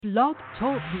Blog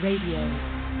Talk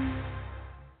Radio.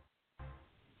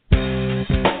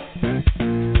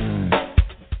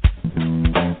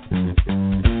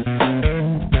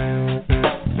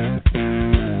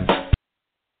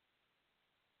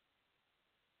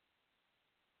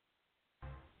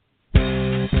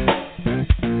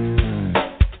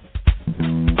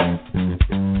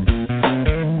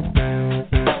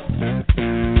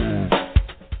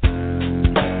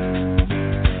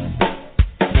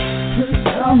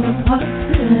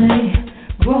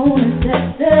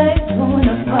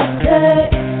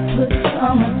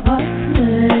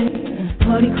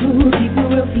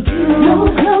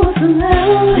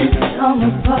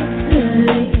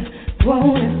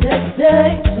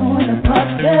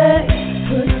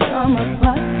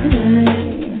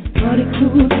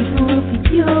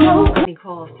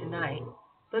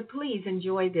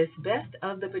 Enjoy this best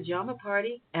of the Pajama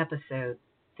Party episode.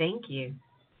 Thank you.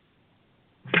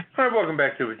 All right, welcome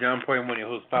back to the Pajama Party. I'm one of your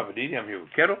hosts, Papa Didi. I'm here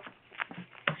with Kettle.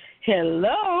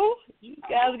 Hello. You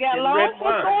guys got lost?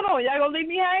 What's going on? Y'all gonna leave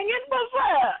me hanging? What's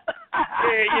up?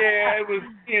 yeah, it was,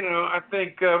 I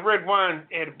think Red Wine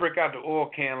had to break out the oil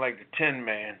can like the Tin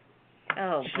Man.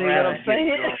 Oh, see what I'm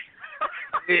saying?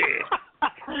 Yeah.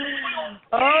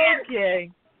 Okay.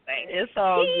 It's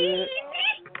all good.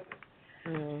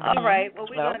 Mm-hmm. All right. Well,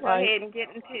 we're going to go ahead and get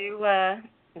into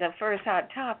the first hot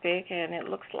topic, and it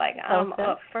looks like I'm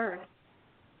up first.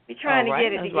 We're trying to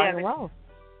get it together. All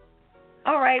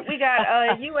right. We got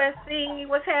USC.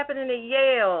 What's happening at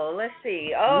Yale? Let's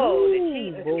see. The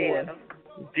cheating scandal.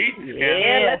 Cheating scandal?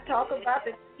 Yeah, let's talk about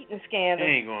the cheating scandal. It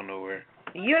ain't going nowhere.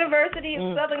 The University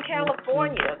of Southern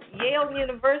California, Yale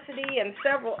University, and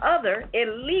several other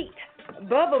elite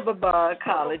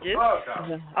colleges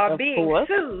are being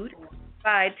sued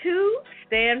by two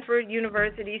Stanford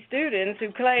University students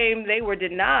who claim they were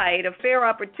denied a fair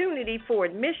opportunity for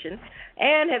admission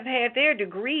and have had their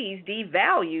degrees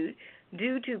devalued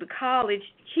due to the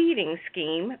college cheating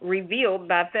scheme revealed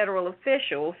by federal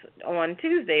officials on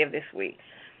Tuesday of this week.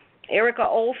 Erica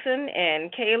Olson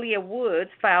and Kalia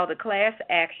Woods filed a class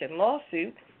action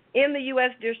lawsuit in the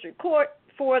U.S. District Court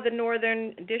for the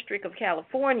Northern District of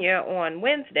California on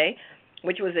Wednesday,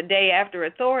 which was a day after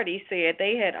authorities said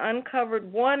they had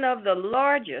uncovered one of the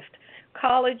largest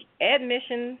college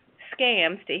admission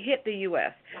scams to hit the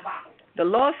U.S. The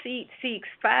lawsuit seeks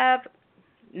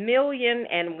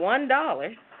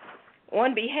 $5,001,001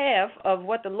 on behalf of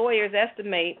what the lawyers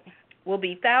estimate will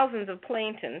be thousands of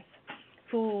plaintiffs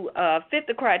who fit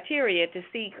the criteria to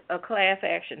seek a class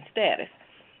action status.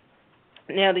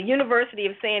 Now, the University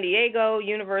of San Diego,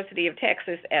 University of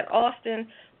Texas at Austin,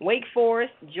 Wake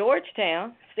Forest,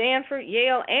 Georgetown, Stanford,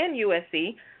 Yale, and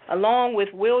USC, along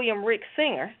with William Rick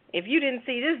Singer. If you didn't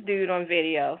see this dude on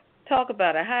video, talk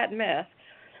about a hot mess.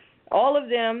 All of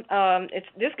them,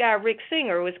 this guy Rick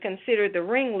Singer was considered the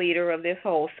ringleader of this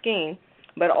whole scheme,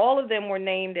 but all of them were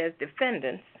named as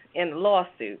defendants in the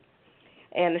lawsuit.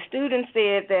 And the students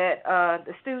said that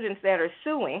the students that are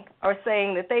suing are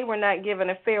saying that they were not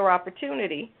given a fair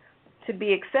opportunity to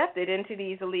be accepted into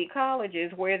these elite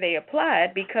colleges where they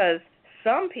applied because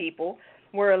some people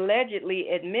were allegedly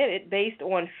admitted based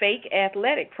on fake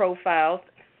athletic profiles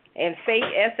and fake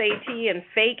SAT and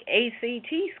fake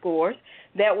ACT scores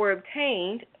that were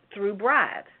obtained through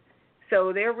bribes.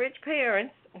 So their rich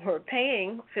parents were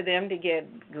paying for them to get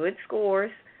good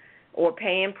scores or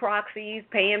paying proxies,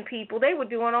 paying people. They were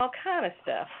doing all kind of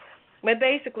stuff. But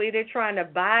basically they're trying to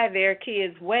buy their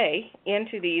kids' way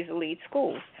into these elite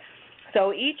schools.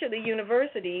 So each of the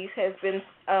universities has been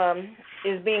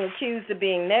is being accused of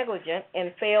being negligent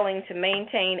and failing to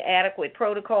maintain adequate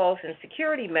protocols and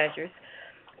security measures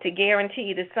to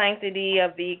guarantee the sanctity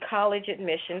of the college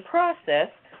admission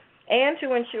process and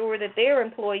to ensure that their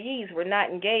employees were not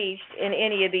engaged in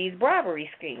any of these bribery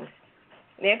schemes.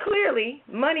 Now, clearly,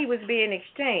 money was being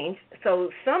exchanged, so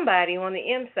somebody on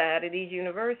the inside of these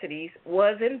universities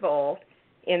was involved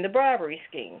in the bribery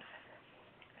schemes.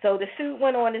 So the suit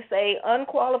went on to say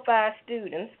unqualified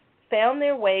students found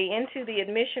their way into the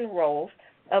admission rolls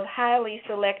of highly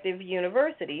selective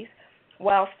universities,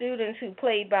 while students who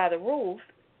played by the rules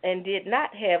and did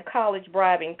not have college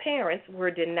bribing parents were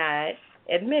denied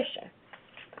admission.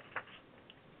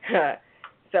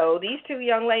 So these two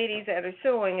young ladies that are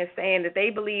suing are saying that they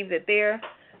believe that their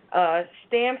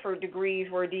Stanford degrees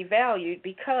were devalued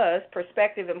because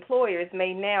prospective employers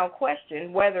may now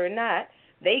question whether or not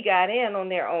they got in on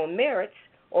their own merits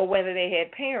or whether they had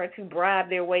parents who bribed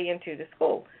their way into the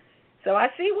school. So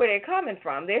I see where they're coming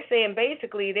from. They're saying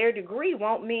basically their degree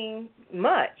won't mean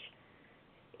much.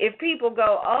 If people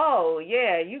go, oh,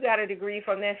 yeah, you got a degree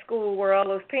from that school where all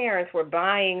those parents were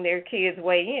buying their kids'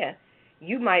 way in,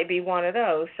 you might be one of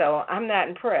those. So I'm not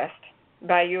impressed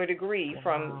by your degree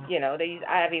from, these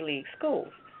Ivy League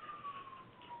schools.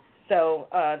 So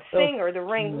Singer, the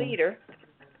ringleader,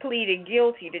 pleaded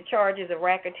guilty to charges of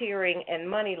racketeering and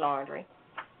money laundering.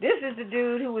 This is the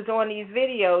dude who was on these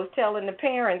videos telling the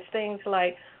parents things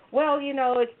like, well,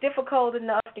 it's difficult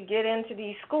enough to get into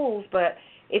these schools, but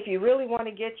if you really want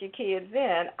to get your kids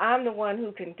in, I'm the one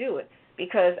who can do it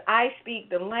because I speak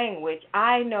the language.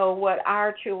 I know what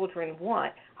our children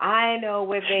want. I know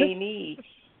what they need.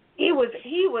 He was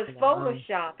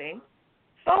photoshopping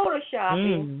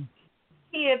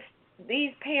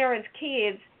these parents'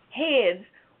 kids' heads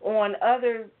on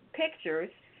other pictures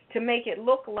to make it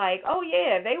look like, oh,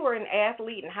 yeah, they were an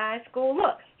athlete in high school.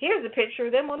 Look, here's a picture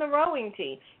of them on the rowing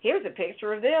team. Here's a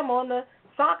picture of them on the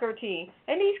soccer team.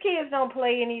 And these kids don't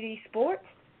play any of these sports.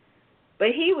 But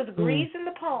he was greasing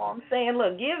the palm, saying,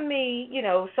 look, give me,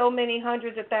 so many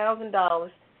hundreds of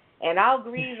 $1,000s, and I'll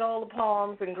grease all the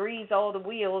palms and grease all the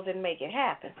wheels and make it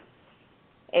happen.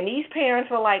 And these parents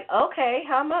were like, okay,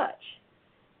 how much?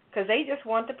 Because they just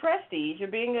want the prestige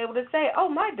of being able to say, oh,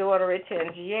 my daughter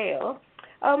attends Yale.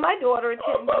 Oh, my daughter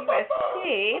attends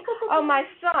USC. Oh, my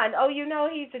son,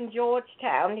 he's in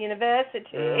Georgetown University.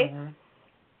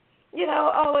 Mm-hmm.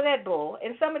 All of that bull.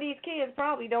 And some of these kids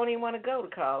probably don't even want to go to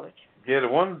college. Yeah, the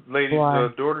one lady's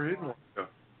daughter didn't want to go.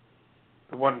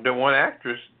 The one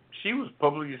actress, she was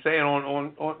publicly saying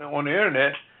on the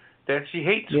internet that she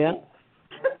hates school.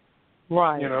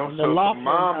 Right. The so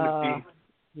mom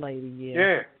lady,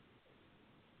 Yeah.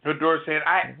 Her daughter saying,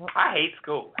 I hate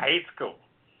school. I hate school.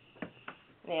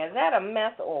 Yeah, is that a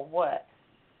mess or what?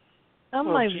 I'm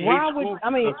like, why would,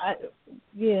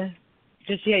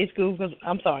 does she hate school? Because,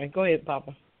 I'm sorry, go ahead,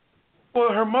 Papa.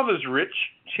 Well, her mother's rich.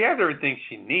 She has everything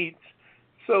she needs.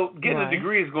 So getting a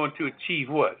degree is going to achieve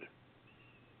what?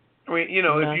 I mean, if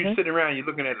you're sitting around, you're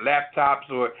looking at laptops,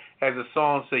 or as the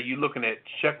song says, you're looking at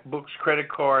checkbooks, credit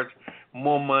cards,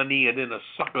 more money than a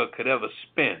sucker could ever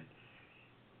spend.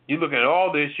 You're looking at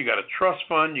all this. You got a trust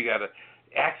fund. You got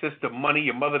access to money.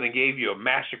 Your mother then gave you a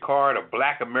MasterCard, a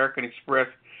Black American Express,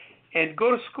 and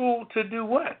go to school to do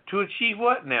what? To achieve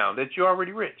what now that you're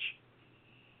already rich?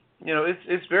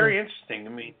 It's very interesting. I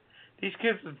mean, these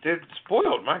kids, they're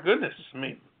spoiled. My goodness. I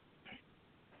mean,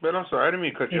 but I'm sorry, I didn't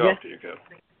mean to cut you off there, Joe.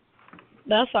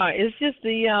 That's all right. It's just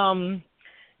the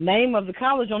name of the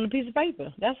college on the piece of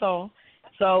paper. That's all.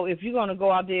 So if you're going to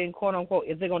go out there and quote unquote,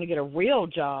 if they're going to get a real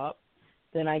job,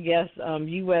 then I guess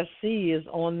USC is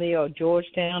on there or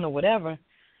Georgetown or whatever.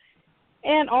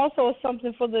 And also it's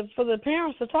something for the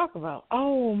parents to talk about.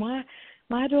 Oh, my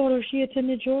daughter, she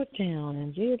attended Georgetown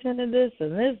and she attended this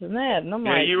and this and that. And I'm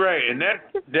like, you're right. And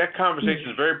that conversation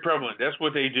is very prevalent. That's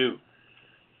what they do.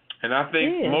 And I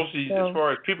think mostly as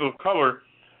far as people of color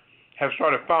have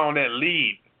started following that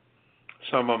lead.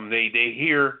 Some of them, they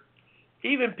hear,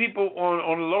 even people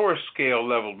on a lower scale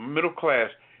level, middle class,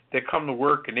 that come to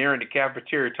work and they're in the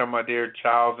cafeteria talking about their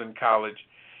child's in college.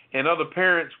 And other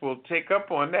parents will take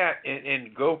up on that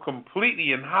and go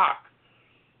completely in hock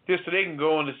just so they can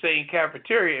go in the same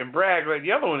cafeteria and brag like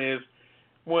the other one is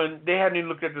when they hadn't even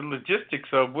looked at the logistics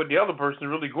of what the other person is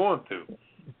really going through.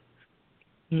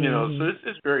 Mm-hmm. So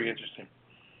it's very interesting.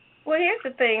 Well, here's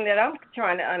the thing that I'm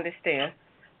trying to understand.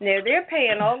 Now, they're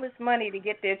paying all this money to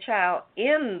get their child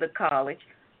in the college,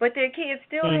 but their kid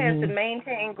still has to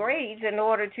maintain grades in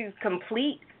order to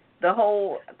complete the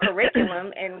whole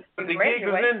curriculum and but the graduate. gig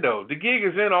is in, though. The gig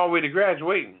is in all the way to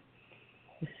graduating.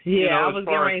 Yeah, I was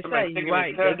getting ready to say, you're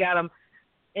right. They got them,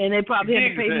 and they probably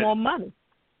have to pay more money.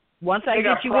 Once I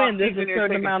get you in, there's a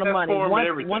certain amount of money.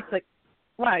 Once they,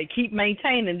 keep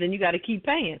maintaining, then you got to keep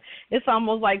paying. It's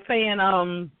almost like paying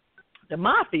the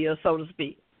mafia, so to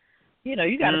speak. You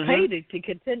got to pay to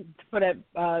continue for that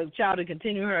child to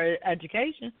continue her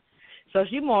education. So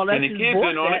she more or less just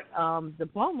bought that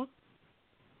diploma.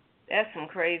 That's some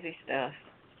crazy stuff.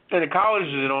 And the colleges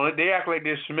is on it. They act like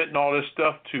they're submitting all this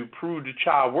stuff to prove the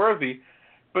child worthy,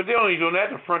 but they're only doing that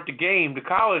to front the game. The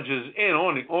college is in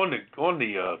on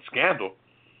the scandal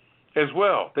as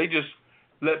well. They just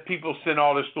let people send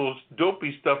all this little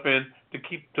dopey stuff in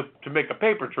to make a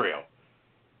paper trail.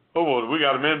 Oh, well, we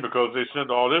got them in because they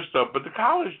sent all this stuff, but the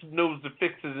college knows the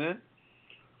fix is in.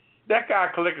 That guy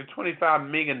collected $25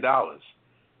 million.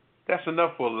 That's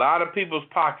enough for a lot of people's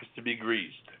pockets to be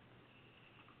greased.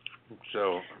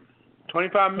 So,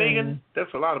 $25 million,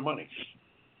 that's a lot of money.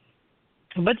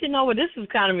 But you know what, this is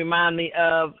kind of remind me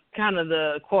of kind of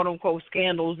the quote-unquote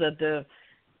scandals that the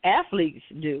athletes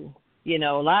do. A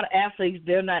lot of athletes,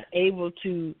 they're not able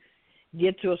to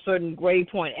get to a certain grade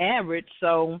point average,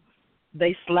 so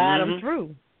they slide them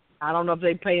through. I don't know if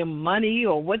they pay them money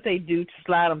or what they do to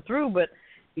slide them through, but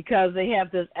because they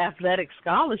have this athletic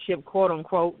scholarship, quote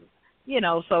unquote,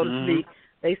 so to speak,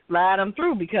 they slide them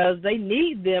through because they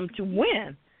need them to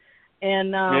win.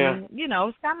 And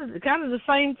it's kind of the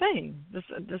same thing,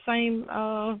 the same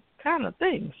kind of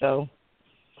thing. So,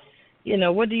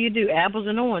 what do you do? Apples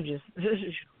and oranges.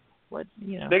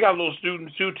 They got little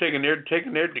students too taking their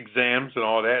exams and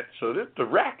all that. So the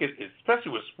racket,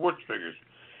 especially with sports figures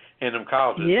in them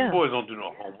colleges, the boys don't do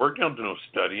no homework, they don't do no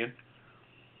studying.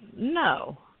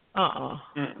 No.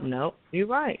 No, you're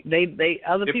right. They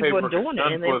other people are doing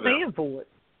it and they're paying for it.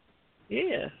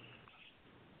 Yeah.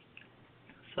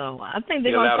 So I think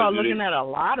they're gonna start looking at a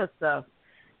lot of stuff.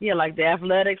 Yeah, like the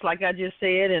athletics, like I just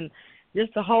said, and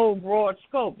just the whole broad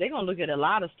scope. They're gonna look at a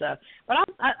lot of stuff. But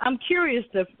I'm curious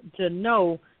to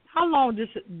know how long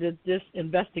did this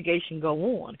investigation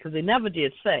go on, because they never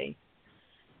did say.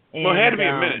 And, well, it had to be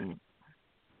a minute.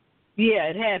 Yeah,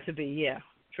 it had to be. Yeah,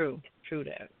 true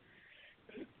that.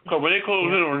 So when they close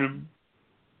in on you,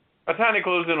 by the time they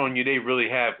close in on you, they really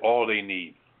have all they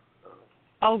need.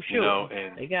 Oh, sure.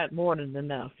 And they got more than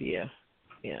enough. Yeah.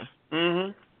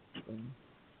 Mhm.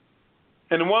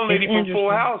 And the one lady from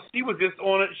Full House, she was just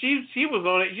on it. She was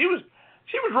on it. She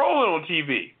was rolling on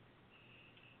TV.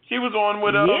 She was on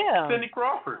with Cindy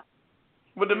Crawford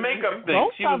with the makeup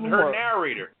thing. She was her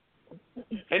narrator.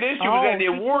 And then she was at the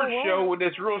awards show with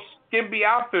this real skimpy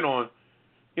outfit on.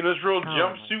 This real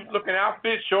jumpsuit looking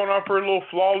outfit, showing off her little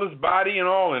flawless body and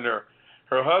all, and her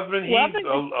husband, he's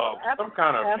some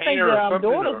kind of painter or something. The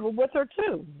daughters were with her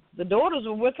too. The daughters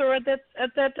were with her at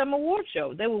that award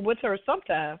show. They were with her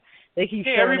sometime. They keep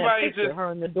showing that picture,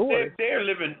 her and the daughters. They're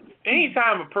living.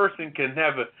 Anytime a person can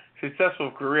have a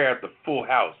successful career at the Full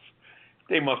House,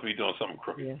 they must be doing something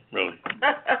crooked, really.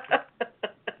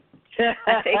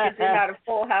 I take it you're not a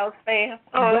Full House fan.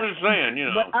 I'm just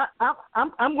saying, But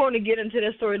I'm going to get into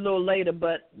that story a little later.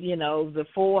 But the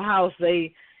Full House,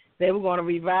 they were going to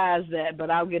revise that,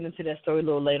 but I'll get into that story a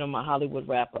little later on my Hollywood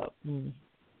wrap up.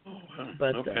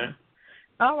 But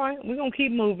all right, we're gonna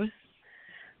keep moving.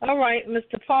 All right,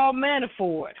 Mr. Paul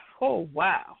Manafort. Oh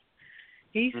wow,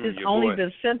 he's only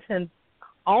been sentenced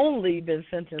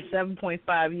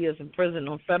 7.5 years in prison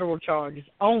on federal charges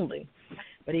only.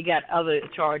 But he got other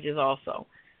charges also.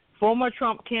 Former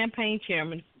Trump campaign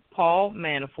chairman Paul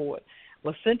Manafort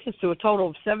was sentenced to a total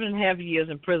of 7.5 years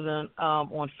in prison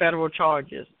on federal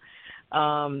charges.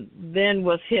 Then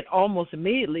was hit almost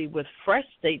immediately with fresh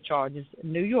state charges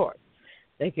in New York.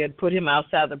 They could put him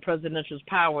outside the presidential's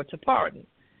power to pardon.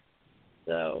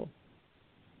 So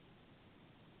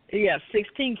he got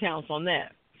 16 counts on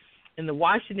that. And the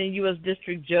Washington U.S.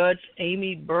 District Judge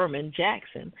Amy Berman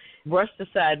Jackson brushed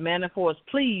aside Manafort's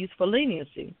pleas for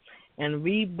leniency and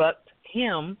rebuked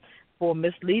him for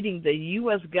misleading the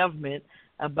U.S. government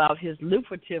about his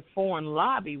lucrative foreign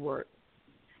lobby work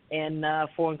and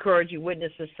for encouraging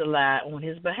witnesses to lie on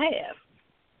his behalf.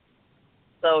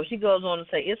 So she goes on to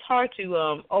say, it's hard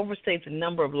to overstate the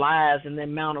number of lies and the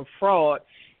amount of fraud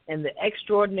and the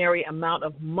extraordinary amount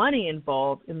of money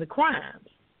involved in the crimes.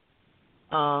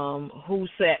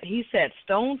 He sat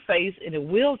stone-faced in a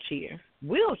wheelchair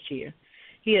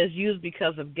he has used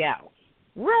because of gout.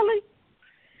 Really?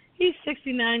 He's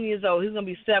 69 years old. He's going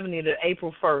to be 70 to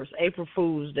April 1st, April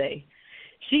Fool's Day.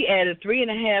 She added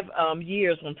 3.5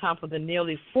 years on top of the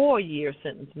nearly 4-year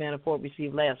sentence Manafort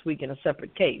received last week in a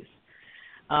separate case.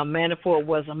 Manafort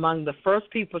was among the first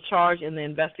people charged in the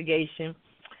investigation,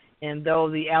 and though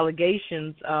the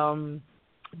allegations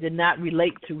did not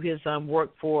relate to his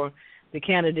work for the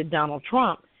candidate Donald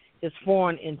Trump, his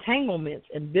foreign entanglements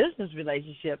and business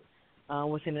relationship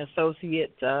with an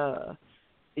associate the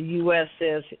U.S.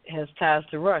 says has ties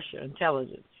to Russia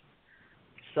intelligence.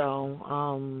 So,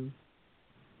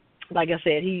 like I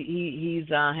said, he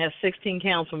has 16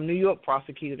 counts from New York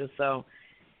prosecutors, so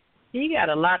he got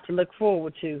a lot to look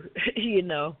forward to. It's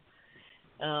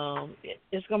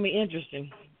going to be interesting.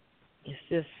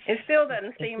 It still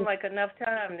doesn't seem like enough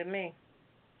time to me.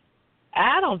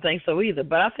 I don't think so either,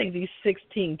 but I think these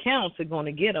 16 counts are going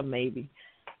to get him maybe.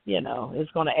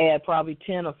 It's going to add probably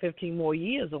 10 or 15 more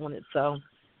years on it, so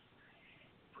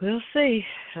we'll see.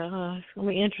 It's going to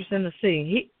be interesting to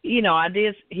see. I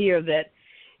did hear that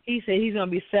he said he's going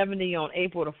to be 70 on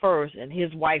April the 1st, and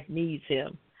his wife needs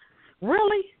him.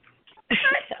 Really?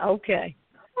 Okay.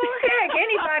 Well, heck,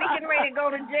 anybody getting ready to go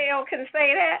to jail can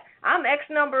say that. I'm X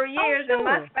number of years, and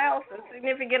my spouse and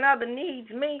significant other needs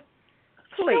me.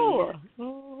 Please. Sure.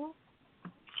 Mm-hmm.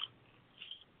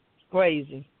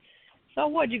 Crazy. So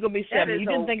what? You gonna be 70? You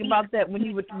didn't think about that when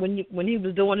he was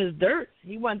doing his dirt.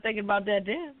 He wasn't thinking about that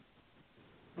then.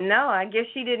 No, I guess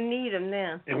she didn't need him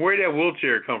then. And where did that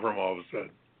wheelchair come from all of a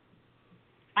sudden?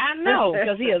 I know,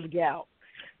 because he has gout.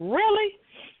 Really?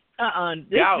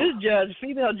 This judge,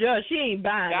 female judge, she ain't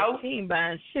buying it. She ain't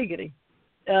buying shiggity.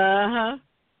 Uh-huh.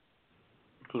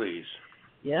 Please.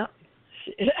 Yep.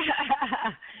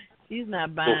 She's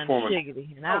not buying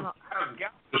shiggity. And gout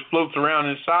just floats around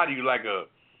inside of you like a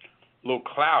little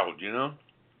cloud, you know?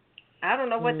 I don't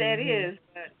know what that is,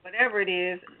 but whatever it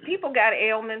is, people got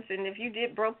ailments, and if you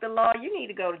broke the law, you need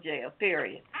to go to jail,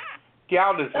 period.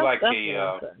 Gout is like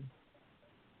a...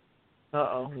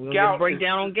 Uh-oh. We'll get a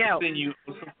breakdown on gout.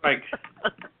 Like...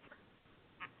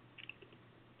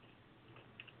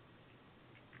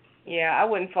 Yeah, I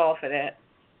wouldn't fall for that.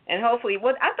 And hopefully,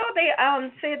 I thought they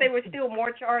said there were still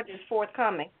more charges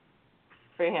forthcoming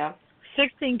for him.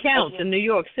 16 counts in New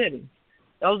York City.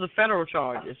 Those are federal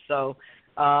charges. So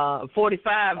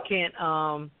 45 can't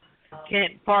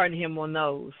pardon him on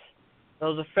those.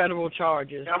 Those are federal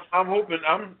charges. I'm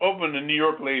hoping the New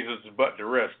York ladies is butt to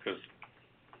rest, because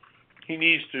he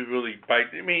needs to really bite.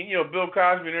 I mean, you know, Bill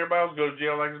Cosby and everybody else go to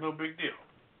jail like it's no big deal.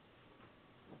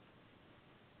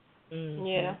 Mm-hmm.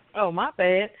 Yeah. Oh, my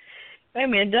bad. I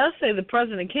mean, it does say the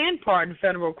president can pardon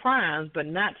federal crimes, but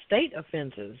not state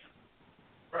offenses.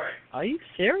 Right. Are you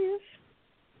serious?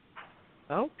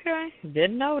 Okay.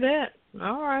 Didn't know that.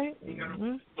 All right.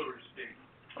 Mm-hmm.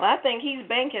 Well, I think he's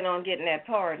banking on getting that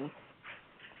pardon.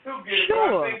 He'll get it.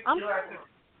 Sure.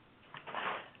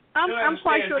 I'm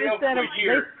quite sure they said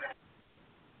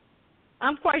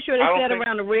I'm quite sure they sat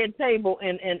around the red table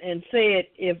and said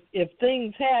if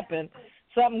things happen,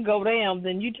 something go down,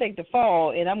 then you take the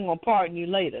fall, and I'm going to pardon you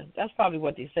later. That's probably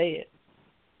what they said.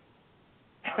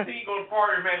 I think he's going to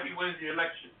pardon him after he wins the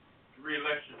election,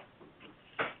 re-election.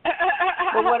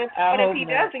 But what if he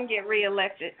doesn't get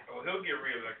reelected? Oh, he'll get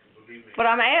reelected, believe me. But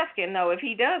I'm asking, though, if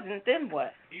he doesn't, then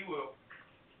what? He will.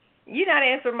 You're not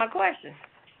answering my question.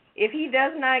 If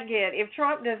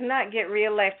Trump does not get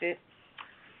reelected,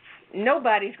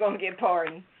 nobody's going to get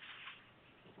pardoned.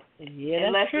 Yeah,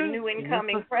 unless the new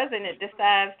incoming president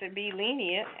decides to be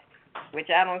lenient, which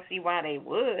I don't see why they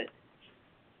would.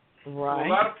 Right. Well, a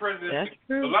lot of presidents,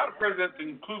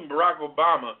 including Barack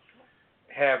Obama,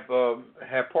 have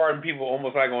pardoned people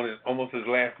almost on his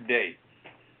last day.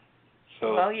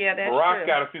 So yeah, that's Barack true.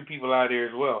 got a few people out there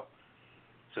as well.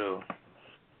 So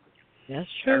that's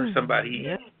true.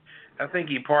 Somebody, I think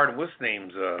he pardoned what's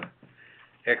name's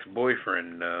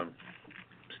ex-boyfriend,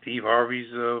 Steve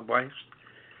Harvey's wife.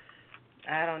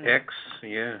 I don't know. Ex,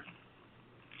 yeah.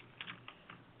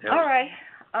 All right.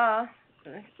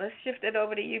 Let's shift it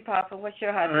over to you, Papa. What's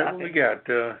your hot topic? All right, we got,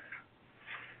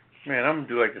 man, I'm going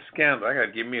to do like the scandal. I got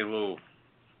to give me a little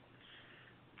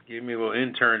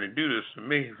intern to do this for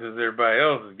me, because everybody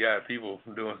else has got people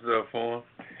doing stuff for them.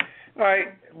 All right,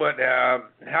 but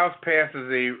House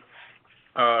passes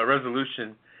a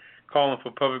resolution calling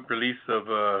for public release of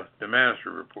the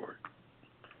Management Report.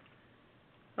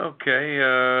 Okay,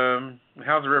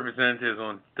 House of Representatives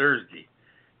on Thursday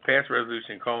passed a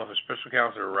resolution calling for Special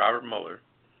Counsel Robert Mueller's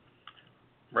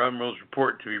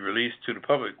report to be released to the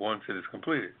public once it is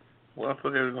completed. Well, I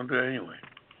thought they were going to do that anyway.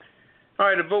 All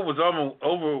right, the vote was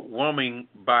overwhelming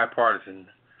bipartisan,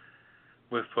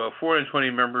 with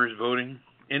 420 members voting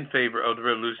in favor of the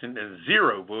resolution and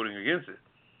 0 voting against it.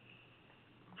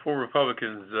 4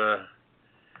 Republicans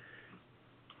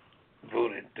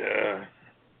voted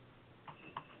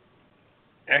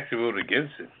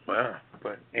against it. Wow.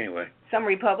 But anyway. Some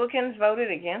Republicans voted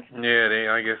against it?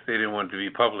 Yeah, I guess they didn't want it to be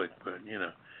public, but, you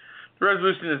know. The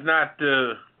resolution is not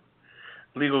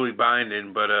legally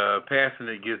binding, but passing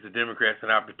it gives the Democrats an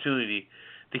opportunity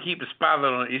to keep the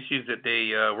spotlight on issues that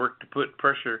they work to put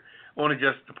pressure on the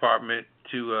Justice Department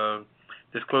to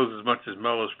disclose as much as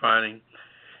Mueller's finding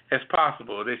as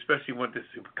possible. They especially want this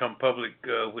to become public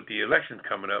with the elections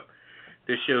coming up.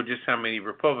 They show just how many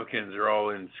Republicans are all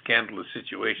in scandalous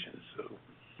situations.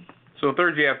 So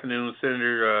Thursday afternoon,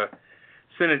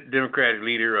 Senate Democratic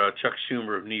leader Chuck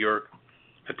Schumer of New York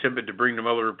attempted to bring the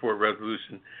Mueller report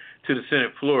resolution to the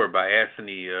Senate floor by asking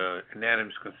the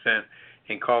unanimous consent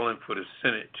and calling for the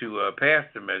Senate to pass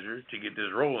the measure to get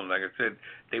this rolling. Like I said,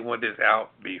 they want this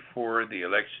out before the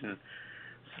election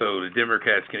so the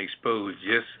Democrats can expose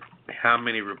just how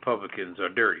many Republicans are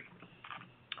dirty.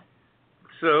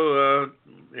 So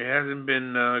it hasn't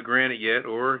been granted yet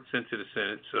or sent to the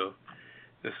Senate, so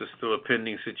this is still a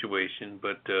pending situation.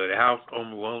 But the House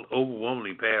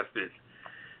overwhelmingly passed it,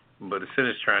 but the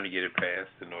Senate's trying to get it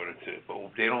passed in order to.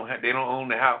 But they don't own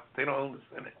the House. They don't own the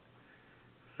Senate,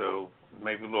 so it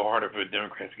may be a little harder for the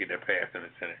Democrats to get that passed in the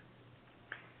Senate.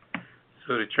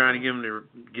 So they're trying to get them to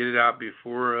get it out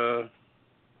before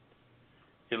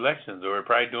elections, or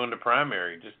probably doing the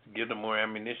primary just to give them more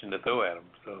ammunition to throw at them.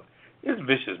 So it's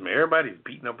vicious, man. Everybody's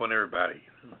beating up on everybody.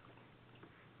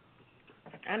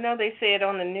 I know they said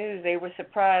on the news they were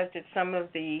surprised at some of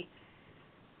the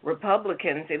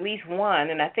Republicans, at least one,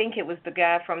 and I think it was the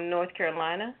guy from North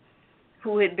Carolina,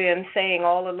 who had been saying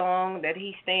all along that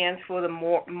he stands for the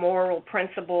moral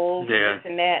principles and this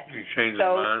and that. He changed his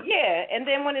mind. Yeah, and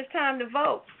then when it's time to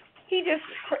vote, he just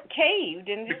caved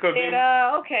and just because said,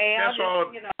 okay,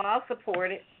 I'll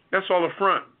support it. That's all a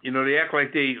front. They act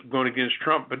like they're going against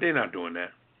Trump, but they're not doing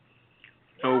that.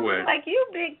 No way. Like, you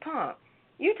big punk.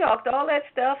 You talked all that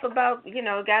stuff about,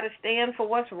 got to stand for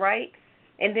what's right,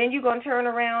 and then you're going to turn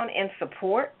around and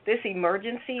support this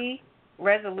emergency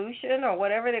resolution or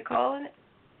whatever they're calling it.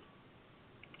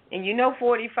 And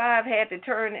 45 had to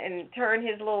turn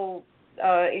his little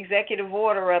executive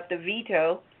order up, the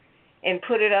veto, and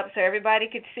put it up so everybody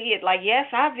could see it. Like, yes,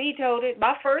 I vetoed it.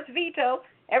 My first veto.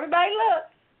 Everybody look.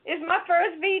 It's my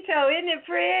first veto. Isn't it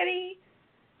pretty?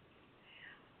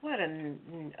 What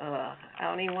I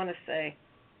don't even want to say.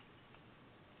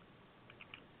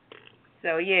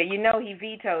 So, yeah, he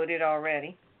vetoed it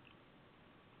already.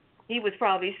 He was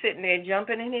probably sitting there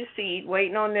jumping in his seat,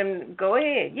 waiting on them to go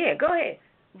ahead. Yeah, go ahead.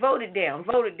 Vote it down,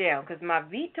 because my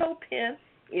veto pen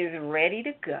is ready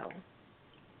to go.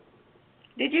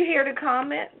 Did you hear the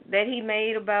comment that he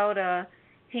made about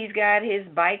he's got his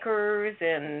bikers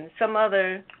and some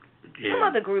other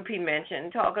group he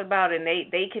mentioned talking about, and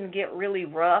they can get really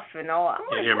rough and all. I'm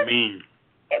like, they're mean.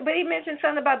 But he mentioned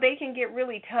something about they can get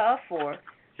really tough, or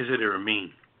he said they're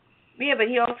mean. Yeah, but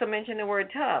he also mentioned the word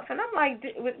tough, and I'm like,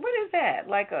 what is that?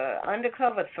 Like a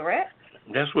undercover threat?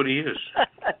 That's what he is.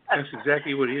 That's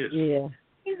exactly what he is. Yeah.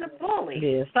 He's a bully.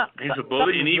 Yeah. He's a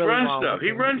bully, and he runs stuff.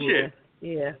 He runs shit.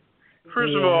 Yeah.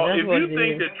 First of all, if you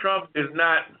think that Trump is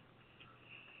not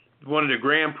one of the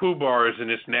grand poobahs in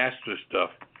this NASA stuff,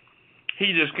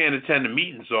 he just can't attend the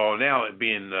meetings all now at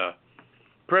being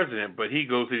president, but he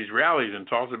goes to these rallies and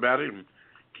talks about it and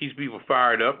keeps people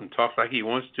fired up and talks like he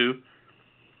wants to,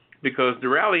 because the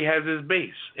rally has his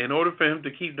base. In order for him to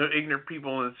keep the ignorant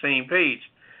people on the same page,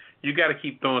 you got to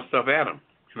keep throwing stuff at him.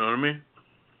 You know what I mean?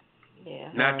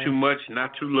 Yeah. Not too much,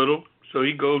 not too little. So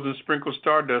he goes and sprinkles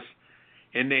stardust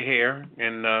in their hair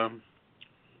and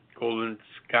golden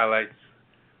skylights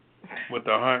with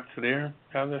the hearts there.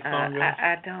 How's that song go?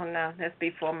 I don't know. That's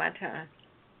before my time.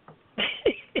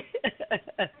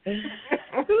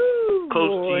 Ooh, close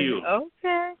boy. to you.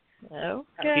 Okay.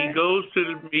 He goes to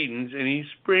the meetings and he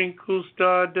sprinkles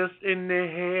stardust in their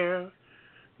hair,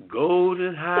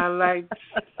 golden highlights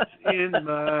in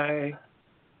my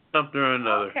something or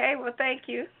another. Okay, well, thank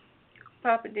you,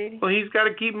 Papa Diddy. Well, he's got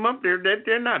to keep them up there.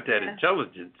 They're not that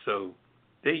intelligent, so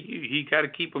he got to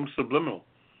keep them subliminal.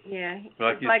 Yeah,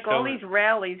 it's like all these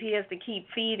rallies, he has to keep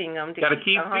feeding them. Got to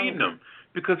keep feeding them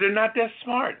because they're not that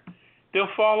smart. They'll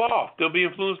fall off. They'll be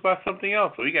influenced by something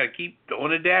else. So you got to keep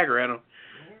throwing a dagger at them.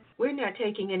 We're not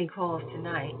taking any calls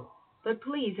tonight, but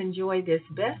please enjoy this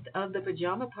Best of the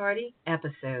Pajama Party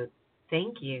episode.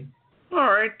 Thank you.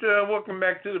 All right, welcome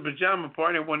back to the Pajama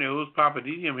Party. One of your hosts, Papa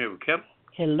Didi. I'm here with Kevin.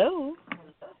 Hello.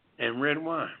 And Red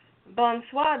Wine.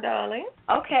 Bonsoir, darling.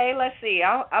 Okay, let's see.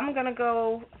 I'm going to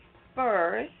go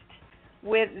first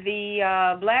with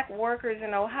the black workers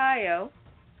in Ohio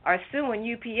are suing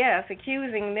UPS,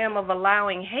 accusing them of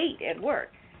allowing hate at work.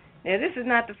 Now, this is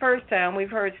not the first time we've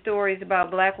heard stories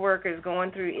about black workers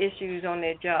going through issues on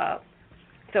their job.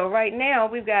 So right now,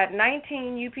 we've got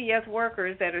 19 UPS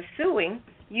workers that are suing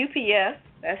UPS,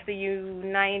 that's the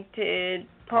United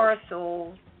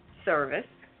Parcel Service,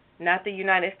 not the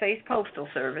United States Postal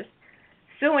Service,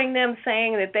 suing them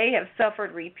saying that they have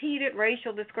suffered repeated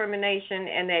racial discrimination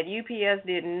and that UPS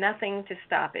did nothing to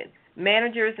stop it.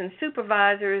 Managers and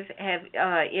supervisors have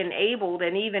enabled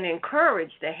and even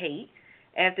encouraged the hate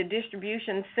at the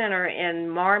distribution center in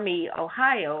Marmy,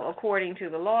 Ohio, according to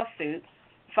the lawsuit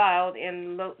filed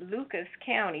in Lucas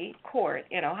County Court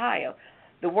in Ohio.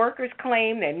 The workers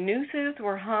claim that nooses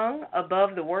were hung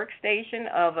above the workstation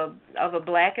of a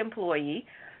black employee,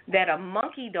 that a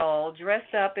monkey doll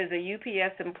dressed up as a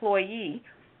UPS employee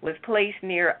was placed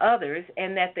near others,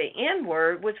 and that the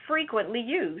N-word was frequently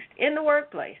used in the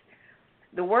workplace.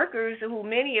 The workers, who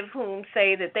many of whom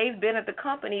say that they've been at the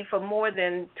company for more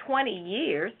than 20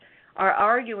 years, are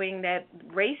arguing that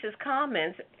racist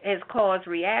comments has caused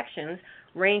reactions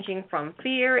ranging from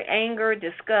fear, anger,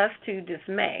 disgust to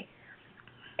dismay.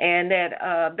 And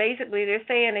that basically they're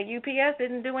saying that UPS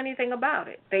didn't do anything about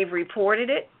it. They've reported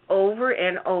it over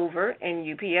and over, and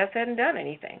UPS hadn't done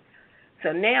anything.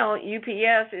 So now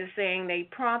UPS is saying they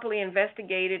promptly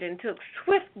investigated and took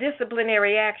swift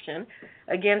disciplinary action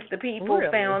against the people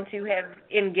found to have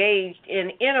engaged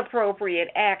in inappropriate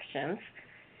actions,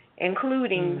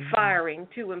 including firing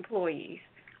 2 employees.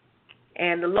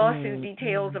 And the lawsuit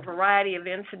details a variety of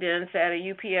incidents at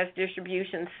a UPS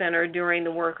distribution center during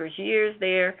the workers' years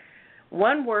there.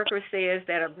 One worker says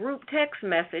that a group text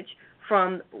message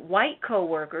from white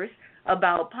coworkers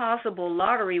about possible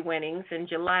lottery winnings in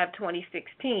July of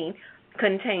 2016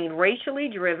 contained racially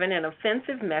driven and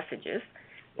offensive messages.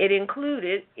 It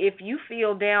included, "If you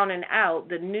feel down and out,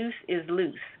 the noose is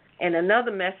loose." And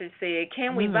another message said,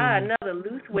 "Can we buy another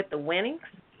loose with the winnings?"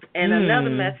 And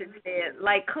another message said,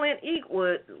 like Clint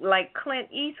Eastwood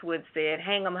said,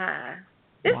 "Hang 'em high."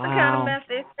 This is the kind of mess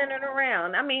they're sending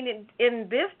around. I mean, in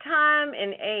this time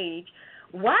and age,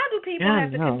 why do people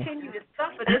have to continue to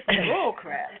suffer this bull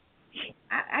crap?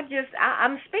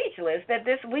 I'm speechless that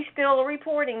we still are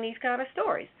reporting these kind of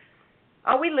stories.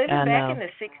 Are we living back in the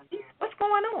 60s? What's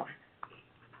going on?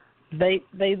 They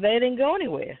didn't go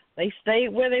anywhere. They stayed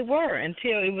where they were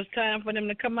until it was time for them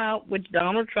to come out, which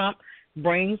Donald Trump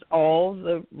brings all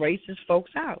the racist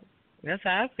folks out. That's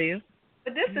how I feel.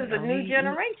 But this is a new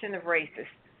generation of racists.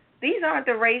 These aren't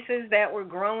the racists that were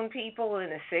grown people in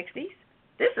the 60s.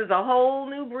 This is a whole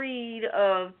new breed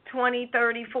of 20,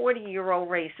 30, 40-year-old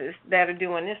racists that are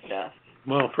doing this stuff.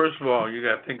 Well, first of all, you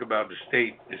got to think about the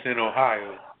state. It's in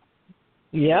Ohio.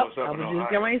 Yep, I was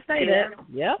just going to say that.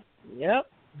 Yep.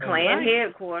 Klan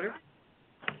headquarters.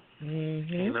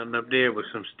 Ain't nothing up there with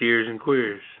some steers and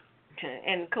queers.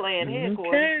 And Klan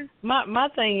headquarters. My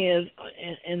thing is,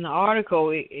 in the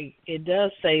article, it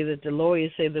does say that the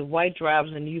lawyers say the white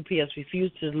drivers in the UPS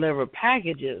refused to deliver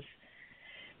packages.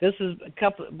 This is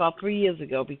about 3 years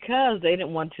ago because they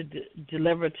didn't want to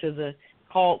deliver to the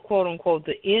quote unquote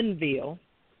the N-ville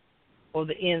or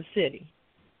the N city.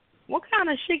 What kind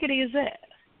of shiggity is that?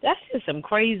 That's just some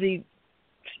crazy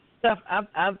stuff.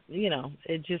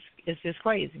 It's just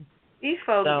crazy. These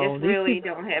folks really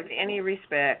don't have any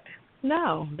respect.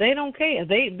 No, they don't care.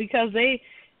 Because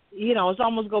it's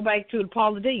almost go back to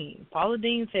Paula Deen. Paula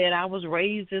Deen said, "I was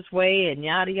raised this way," and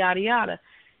yada yada yada.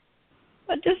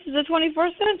 But this is the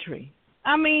 21st century.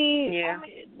 I mean,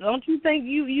 don't you think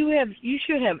you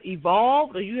should have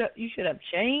evolved or you should have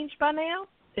changed by now?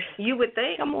 You would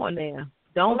think. Come on now.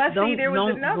 Don't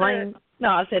blame. No,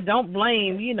 I said don't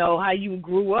blame. How you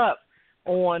grew up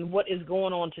on what is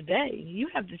going on today. You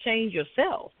have to change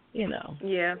yourself.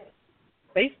 Yeah.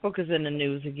 Facebook is in the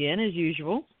news again, as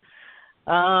usual.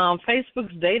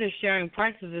 Facebook's data sharing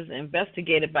practices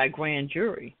investigated by grand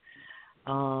jury.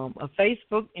 A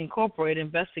Facebook Incorporated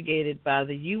investigated by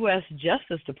the U.S.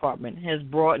 Justice Department has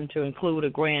brought in to include a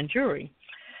grand jury.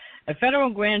 A federal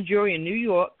grand jury in New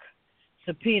York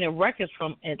subpoenaed records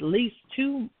from at least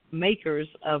 2 makers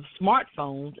of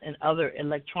smartphones and other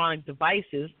electronic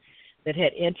devices that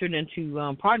had entered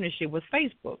into partnership with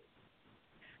Facebook,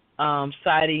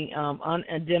 citing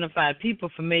unidentified people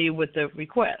familiar with the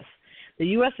request. The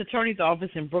U.S. Attorney's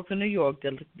Office in Brooklyn, New York,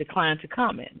 declined to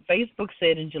comment. Facebook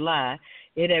said in July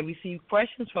it had received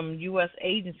questions from U.S.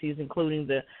 agencies, including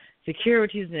the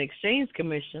Securities and Exchange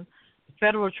Commission, the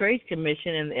Federal Trade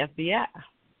Commission, and the FBI.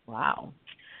 Wow.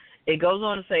 It goes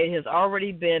on to say it has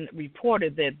already been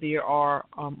reported that there are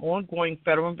ongoing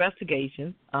federal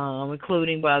investigations,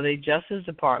 including by the Justice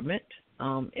Department.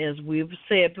 As we've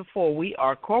said before,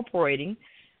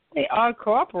 they are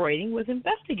cooperating with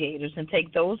investigators and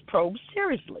take those probes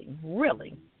seriously,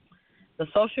 really. The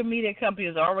social media company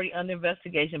is already under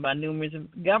investigation by numerous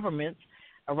governments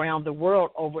around the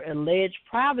world over alleged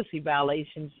privacy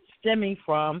violations stemming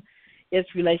from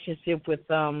its relationship with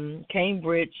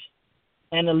Cambridge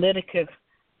Analytica,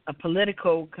 a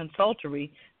political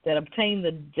consultancy that obtained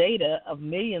the data of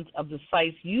millions of the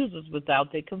site's users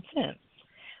without their consent.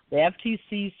 The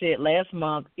FTC said last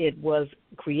month it was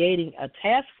creating a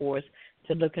task force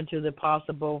to look into the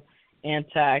possible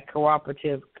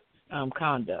anti-cooperative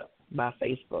conduct by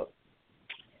Facebook.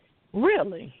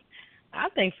 Really? I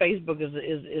think Facebook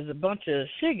is a bunch of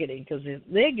shiggity because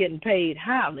they're getting paid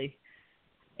highly,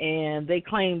 and they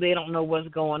claim they don't know what's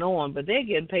going on, but they're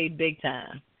getting paid big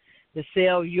time to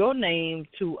sell your name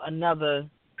to another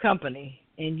company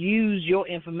and use your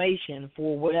information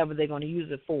for whatever they're going to use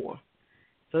it for.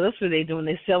 So that's what they're doing.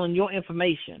 They're selling your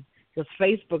information because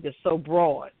Facebook is so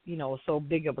broad, so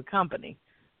big of a company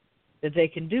that they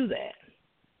can do that.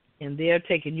 And they're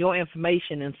taking your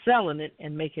information and selling it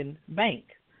and making bank.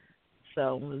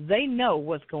 So they know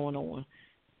what's going on.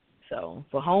 So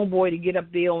for Homeboy to get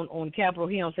up there on Capitol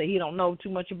Hill and say he don't know too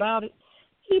much about it,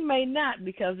 he may not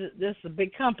because this is a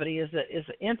big company, it's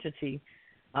an entity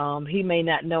he may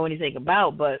not know anything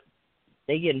about, but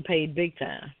they getting paid big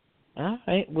time. All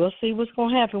right, we'll see what's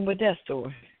going to happen with that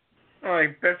story. All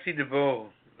right, Betsy DeVoe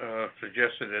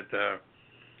suggested that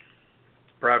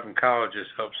private colleges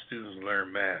help students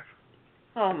learn math.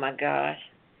 Oh, my gosh.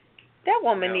 That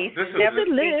woman needs to never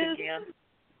speak again.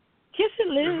 Kiss it,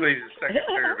 Liz. This lady's the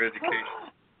Secretary of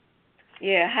Education.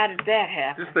 Yeah, how did that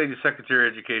happen? This lady's Secretary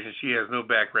of Education. She has no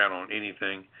background on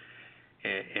anything,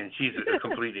 and she's a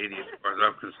complete idiot as far as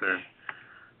I'm concerned.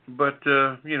 But,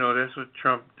 that's what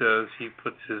Trump does. He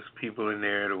puts his people in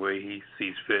there the way he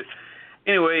sees fit.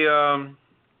 Anyway,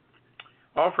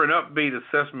 offer an upbeat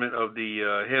assessment of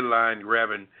the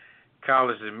headline-grabbing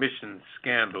college admissions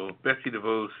scandal. Betsy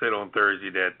DeVoe said on Thursday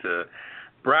that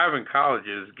private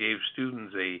colleges gave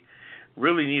students a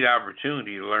really neat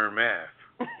opportunity to learn math.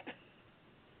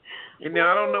 And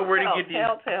now I don't know where to get these.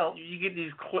 You get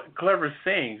these clever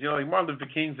sayings. Like Martin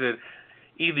Luther King said,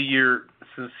 either you're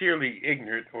sincerely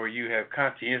ignorant or you have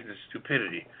conscientious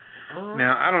stupidity.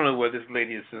 Now I don't know whether this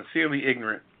lady is sincerely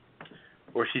ignorant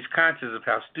or she's conscious of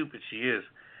how stupid she is.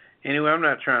 Anyway, I'm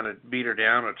not trying to beat her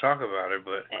down or talk about her,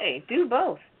 but hey, do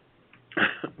both.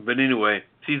 But anyway,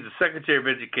 she's the Secretary of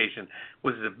Education,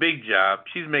 which is a big job.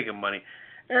 She's making money.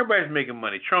 Everybody's making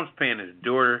money. Trump's paying his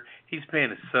daughter. He's paying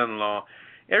his son-in-law.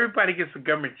 Everybody gets a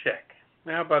government check.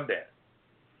 Now, how about that?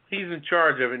 He's in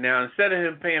charge of it now. Instead of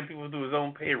him paying people through his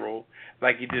own payroll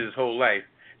like he did his whole life,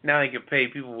 now he can pay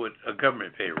people with a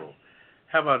government payroll.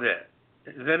 How about that?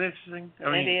 Is that interesting?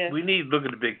 I mean, we need to look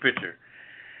at the big picture.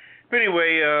 But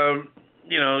anyway,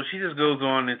 she just goes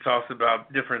on and talks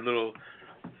about different little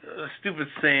stupid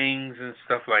sayings and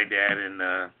stuff like that.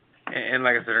 And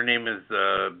like I said, her name is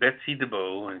Betsy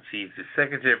DeVoe, and she's the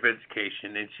Secretary of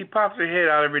Education. And she pops her head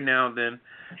out every now and then,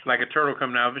 like a turtle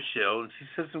coming out of a shell. And she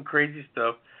says some crazy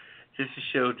stuff just to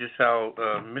show just how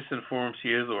misinformed she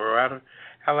is or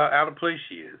how out of place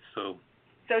she is. So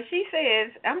she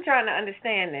says, I'm trying to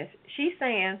understand this. She's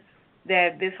saying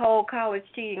that this whole college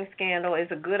cheating scandal is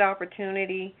a good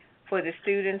opportunity for the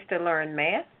students to learn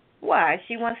math? Why?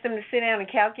 She wants them to sit down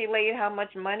and calculate how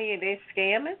much money they're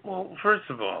scamming? Well, first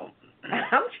of all,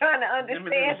 I'm trying to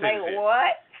understand,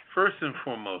 what? First and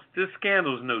foremost, this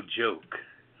scandal is no joke,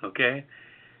 okay?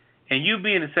 And you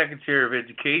being the Secretary of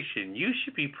Education, you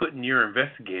should be putting your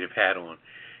investigative hat on.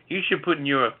 You should put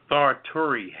your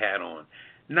authority hat on,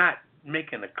 not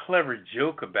making a clever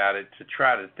joke about it to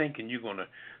try to thinking you're going to.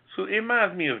 So it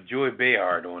reminds me of Joy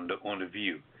Behar on the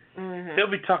View. Mm-hmm. They'll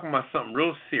be talking about something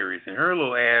real serious, and her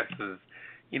little ass is,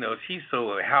 she's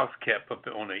so house kept up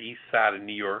on the east side of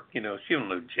New York. She don't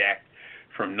know jack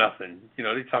from nothing. They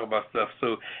talk about stuff.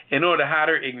 So in order to hide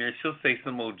her ignorance, she'll say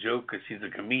some old joke because she's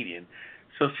a comedian.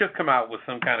 So she'll come out with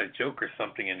some kind of joke or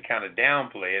something and kind of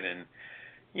downplay it, and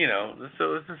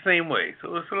so it's the same way.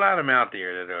 So there's a lot of them out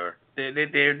there that are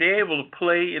they're able to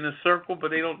play in a circle,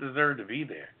 but they don't deserve to be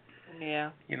there.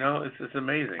 Yeah. It's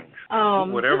amazing.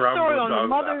 Whatever I'm going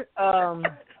to talk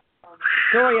about.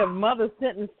 Story of mother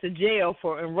sentenced to jail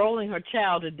for enrolling her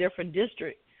child in different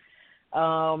districts. They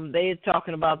are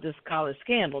talking about this college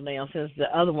scandal now since the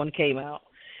other one came out.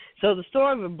 So the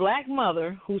story of a black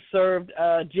mother who served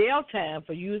jail time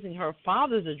for using her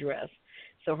father's address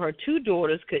so her two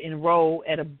daughters could enroll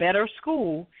at a better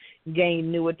school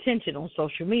gained new attention on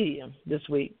social media this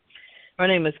week. Her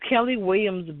name is Kelly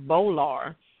Williams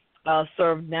Bolar.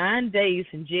 Served 9 days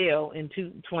in jail in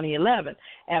 2011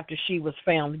 after she was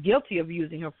found guilty of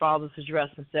using her father's address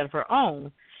instead of her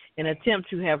own in an attempt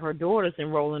to have her daughters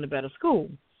enroll in a better school.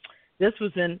 This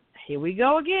was in, here we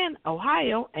go again,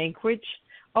 Ohio, Anchorage,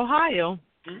 Ohio.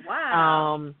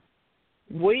 Wow.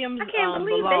 Williams I can't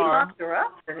believe Bolar, they locked her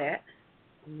up for that.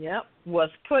 Yep, was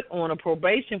put on a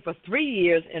probation for 3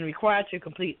 years and required to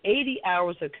complete 80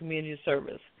 hours of community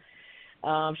service.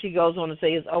 She goes on to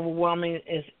say it's overwhelming.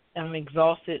 I'm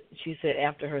exhausted, she said,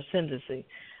 after her sentencing.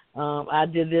 I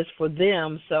did this for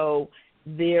them, so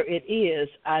there it is.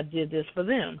 I did this for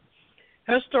them.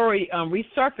 Her story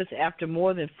resurfaced after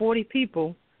more than 40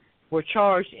 people were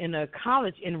charged in a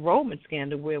college enrollment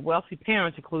scandal where wealthy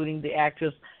parents, including the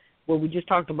actress, what we just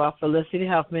talked about, Felicity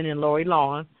Huffman and Lori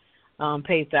Loughlin,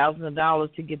 paid thousands of dollars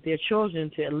to get their children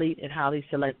to elite and highly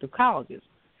selective colleges.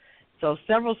 So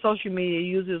several social media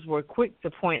users were quick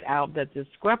to point out that the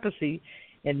discrepancy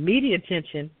in media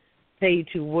attention paid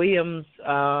to Williams'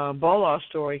 Bolar's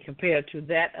story compared to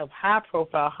that of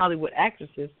high-profile Hollywood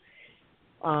actresses,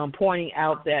 pointing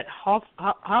out that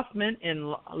Huffman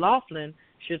and Loughlin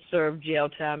should serve jail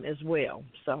time as well.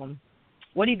 So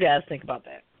what do you guys think about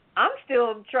that? I'm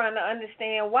still trying to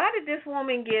understand, why did this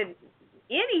woman get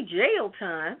any jail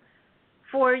time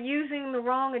for using the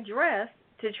wrong address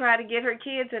to try to get her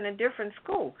kids in a different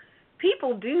school.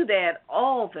 People do that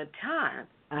all the time.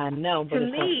 I know, but to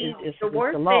me, the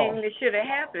worst thing that should have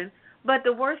happened. But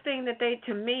the worst thing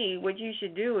to me, what you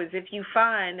should do is if you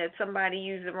find that somebody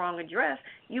used the wrong address,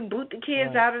 you boot the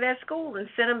kids out of that school and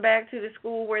send them back to the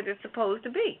school where they're supposed to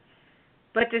be.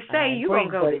 But to say you're going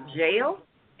to go to jail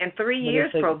and 3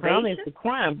 years probation? It's a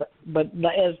crime. But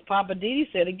as Papa Didi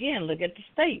said again, look at the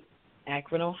state,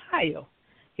 Akron, Ohio.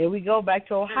 Here we go back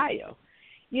to Ohio.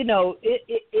 You know, it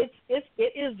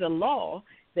is the law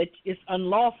that it's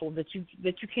unlawful that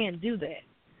you can't do that.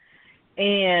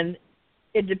 And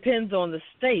it depends on the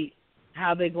state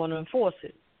how they're going to enforce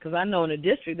it. Because I know in the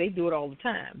district they do it all the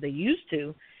time. They used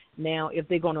to. Now, if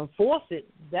they're going to enforce it,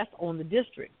 that's on the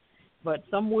district. But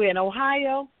somewhere in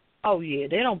Ohio, oh yeah,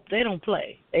 they don't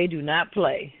play. They do not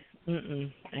play.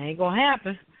 It ain't gonna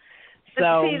happen.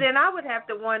 So see, then I would have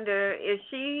to wonder: is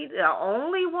she the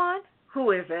only one who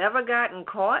has ever gotten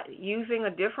caught using a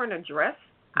different address?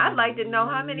 I'd like to know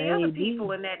how many other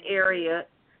people in that area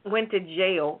went to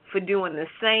jail for doing the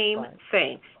same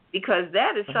thing, because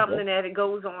that is something that it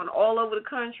goes on all over the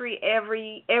country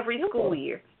every school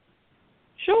year.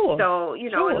 Sure. So,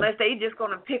 unless they just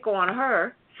going to pick on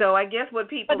her. So I guess what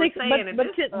people are saying at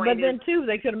this point But then, too,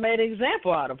 they could have made an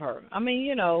example out of her. I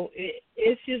mean,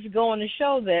 it's just going to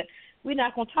show that we're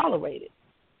not going to tolerate it.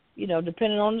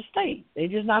 Depending on the state. They're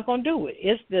just not going to do it.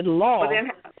 It's the law.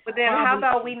 But then how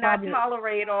about we not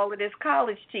tolerate all of this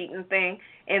college cheating thing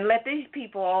and let these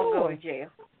people all go to jail?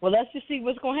 Well, let's just see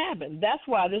what's going to happen. That's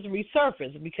why this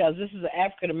resurfaced, because this is an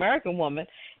African-American woman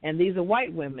and these are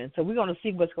white women. So we're going to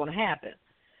see what's going to happen.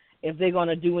 If they're going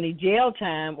to do any jail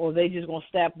time or they just going to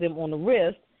slap them on the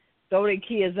wrist, throw their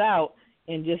kids out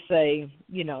and just say,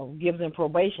 give them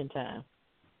probation time.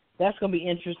 That's going to be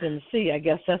interesting to see. I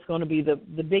guess that's going to be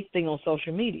the big thing on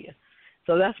social media.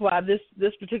 So that's why this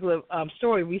particular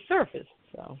story resurfaced.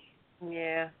 So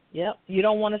yeah, yep. You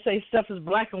don't want to say stuff is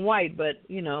black and white, but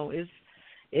it's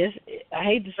I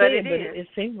hate to say it, but it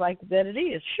seems like that it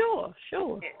is. Sure.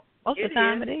 Most of the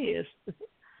time it is.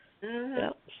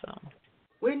 Yep. So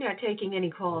we're not taking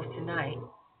any calls tonight,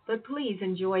 but please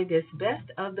enjoy this Best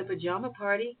of the Pajama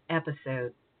Party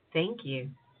episode. Thank you.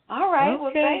 All right. Okay.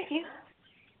 Well, thank you.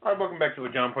 All right, welcome back to the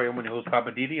John Party. I'm your host,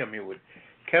 Papa Didi. I'm here with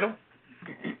Kettle.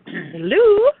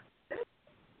 Hello.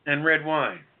 And Red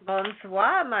Wine.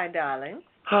 Bonsoir, my darling.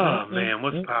 Oh, man,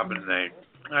 what's popping today?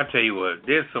 I tell you what,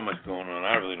 there's so much going on.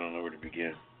 I really don't know where to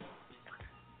begin.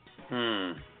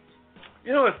 I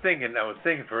was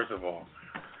thinking, first of all,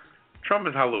 Trump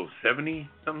is how old,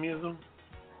 70-something years old?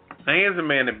 Now, here's a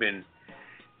man that's been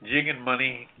jigging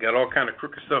money, got all kind of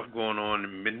crooked stuff going on,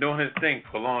 and been doing his thing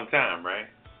for a long time, right?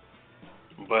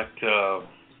 But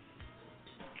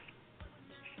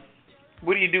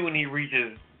what do you do when he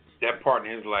reaches that part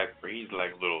in his life where he's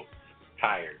like a little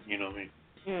tired, you know what I mean?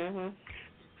 Mhm.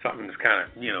 Something's kind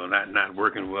of, not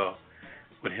working well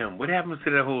with him. What happens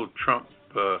to that whole Trump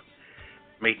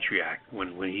matriarch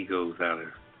when he goes out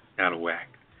of whack?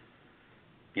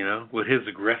 With his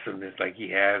aggressiveness like he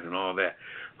has and all that.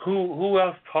 Who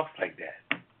else talks like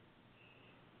that?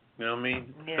 You know what I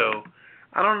mean? Yeah. So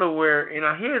I don't know where,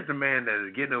 here's the man that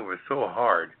is getting over it so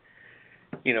hard.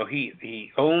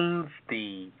 He owns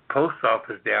the post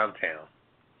office downtown,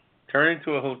 turned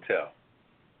into a hotel.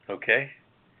 Okay?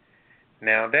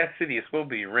 Now, that city is supposed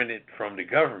to be rented from the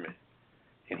government,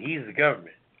 and he's the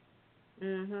government.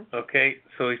 Mhm. Okay?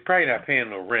 So he's probably not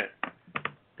paying no rent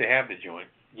to have the joint,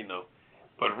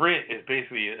 But rent is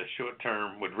basically a short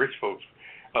term, with rich folks,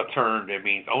 a term that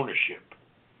means ownership.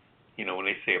 When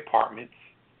they say apartments,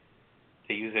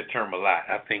 they use that term a lot.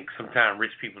 I think sometimes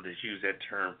rich people just use that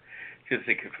term just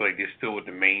to feel like they're still with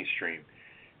the mainstream.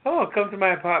 Oh, come to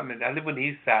my apartment. I live on the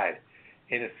east side.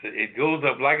 And it goes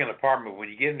up like an apartment. When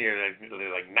you get in there,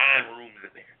 there's like 9 rooms in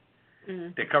there.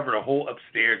 Mhm. They cover the whole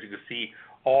upstairs. You can see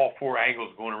all 4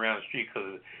 angles going around the street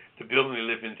because the building they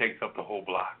live in takes up the whole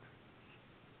block.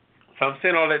 So I'm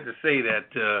saying all that to say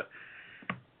that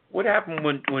what happened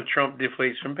when Trump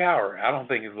deflates from power? I don't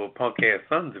think his little punk-ass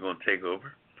sons are going to take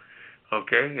over.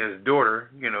 Okay? And his daughter,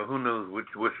 who knows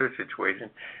what's her situation.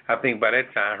 I think by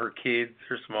that time her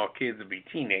small kids will be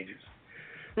teenagers.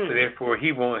 So therefore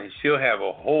she'll have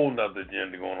a whole nother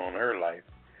agenda going on in her life.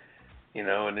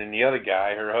 And then the other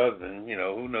guy, her husband,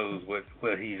 who knows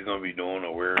what he's going to be doing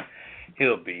or where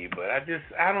he'll be. But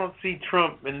I don't see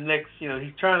Trump in the next,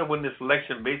 he's trying to win this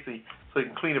election basically so he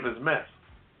can clean up his mess.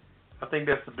 I think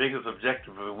that's the biggest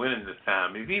objective of winning this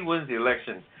time. If he wins the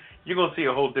election, you're going to see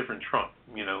a whole different Trump,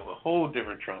 a whole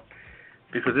different Trump.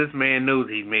 Because this man knows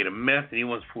he's made a mess and he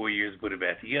wants 4 years to put it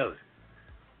back together.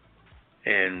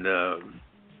 And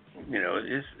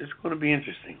it's going to be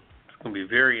interesting. It's going to be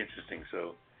very interesting.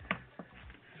 So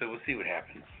we'll see what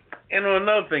happens. And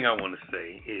another thing I want to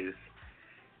say is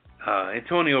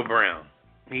Antonio Brown.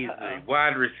 He's a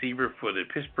wide receiver for the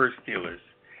Pittsburgh Steelers.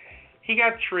 He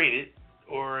got traded,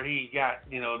 or he got,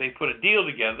 they put a deal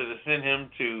together to send him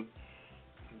to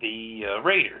the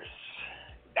Raiders.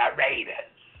 The Raiders.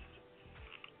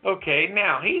 Okay,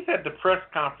 now he's at the press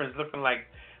conference looking like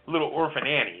little orphan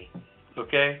Annie.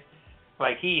 Okay,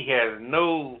 like he has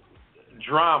no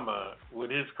drama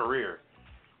with his career.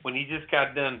 When he just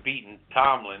got done beating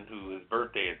Tomlin, whose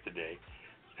birthday is today.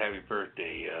 Happy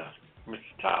birthday, Mr.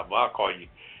 Tomlin. Well, I'll call you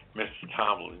Mr.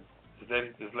 Tomlin. Is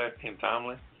that his last name,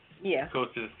 Tomlin? Yeah.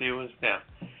 Coach of the Steelers. Now,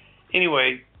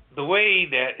 anyway, the way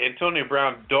that Antonio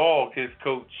Brown dogged his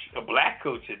coach, a black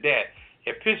coach at that,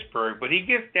 at Pittsburgh, but he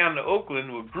gets down to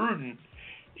Oakland with Gruden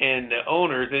and the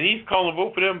owners, and he's calling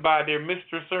both of them by their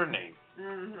Mr. surnames.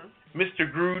 Mm-hmm.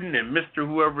 Mr. Gruden and Mr.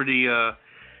 whoever the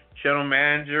general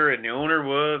manager and the owner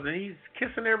was, and he's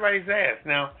kissing everybody's ass.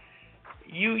 Now,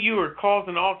 you were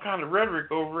causing all kind of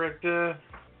rhetoric over at the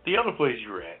other place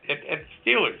you were at the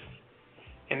Steelers.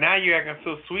 And now you're acting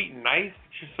so sweet and nice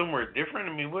that you're somewhere different.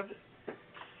 I mean, what?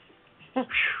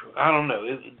 I don't know.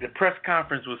 The press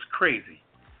conference was crazy.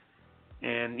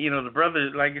 And, the brother,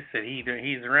 like I said,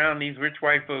 he's around these rich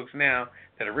white folks now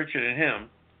that are richer than him,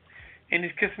 and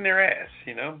he's kissing their ass,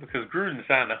 because Gruden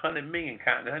signed a $100 million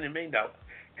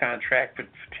contract for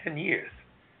 10 years.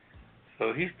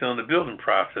 So he's still in the building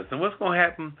process. And what's going to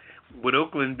happen with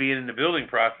Oakland being in the building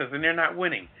process and they're not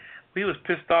winning? We was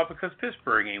pissed off because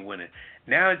Pittsburgh ain't winning.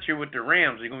 Now that you're with the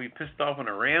Rams, you're going to be pissed off when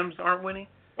the Rams aren't winning?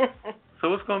 So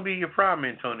what's going to be your problem,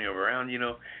 Antonio Brown?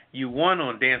 You won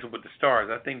on Dancing with the Stars.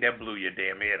 I think that blew your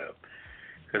damn head up.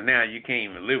 Because now you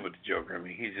can't even live with the Joker. I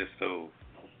mean, he's just so,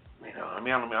 I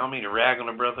don't mean to rag on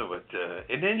the brother, but,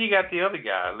 and then you got the other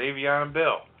guy, Le'Veon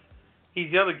Bell. He's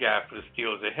the other guy for the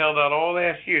Steelers that held out all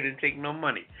last year, didn't take no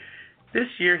money. This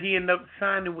year, he ended up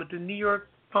signing with the New York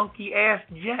funky-ass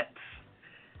Jets.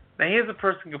 Now, here's a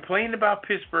person complaining about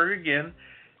Pittsburgh again.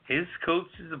 His coach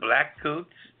is a black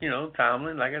coach,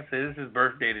 Tomlin. Like I said, it's his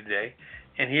birthday today.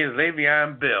 And here's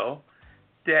Le'Veon Bell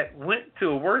that went to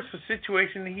a worse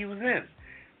situation than he was in.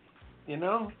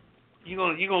 You're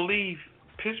gonna leave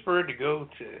Pittsburgh to go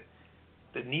to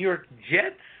the New York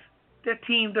Jets? That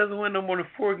team doesn't win no more than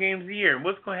 4 games a year. And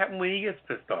what's going to happen when he gets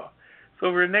pissed off? So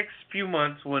over the next few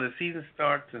months, when the season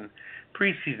starts and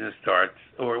preseason starts,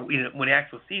 or when the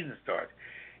actual season starts,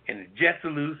 and the Jets are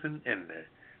losing and the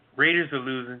Raiders are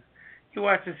losing, you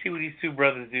watch and see what these two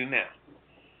brothers do now.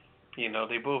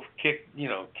 They both kicked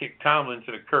Tomlin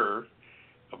to the curb.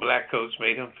 A black coach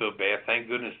made him feel bad. Thank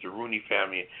goodness the Rooney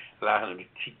family allowed him to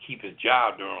keep his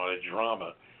job during all that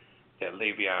drama that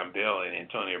Le'Veon Bell and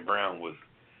Antonio Brown was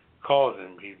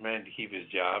causing. He's managed to keep his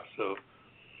job. So,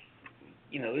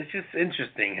 it's just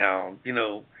interesting how,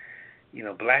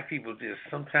 black people just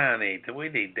sometimes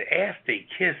the ass they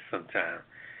kiss sometimes,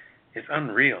 it's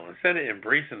unreal. Instead of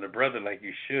embracing the brother like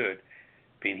you should,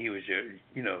 being he was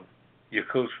your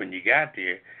coach when you got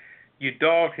there, you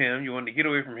dogged him, you wanted to get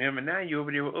away from him, and now you're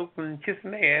over there with Oakland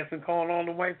kissing their ass and calling all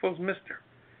the white folks mister.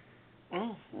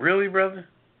 Really, brother?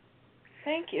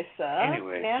 Thank you, sir.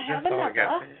 Anyway, that's all I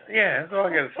got to say. Yeah, that's all I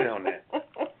got to say on that.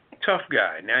 Tough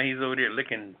guy. Now he's over there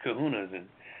licking kahunas and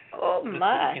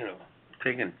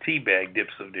taking tea bag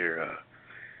dips of their,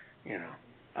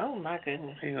 Oh my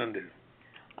goodness. What are you gonna do?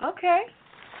 Okay.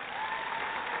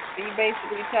 So you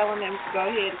basically telling him to go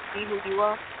ahead and see who you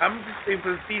are? I'm just waiting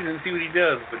for the season and see what he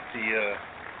does with the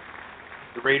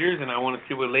Raiders, and I want to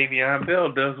see what Le'Veon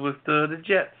Bell does with the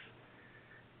Jets.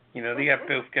 They got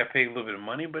paid a little bit of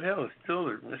money, but hell, it's still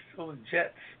the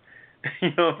Jets.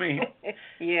 You know what I mean?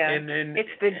 Yeah. And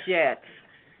it's the Jets.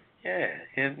 Yeah,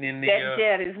 and the that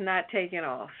jet is not taking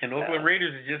off. And Oakland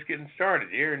Raiders are just getting started.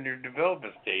 They're in their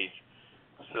development stage,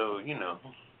 so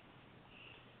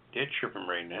they're tripping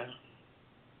right now.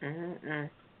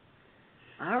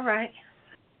 All right.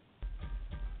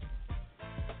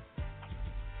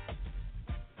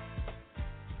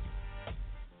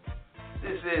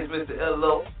 This is Mr.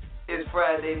 L.O. It's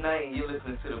Friday night and you're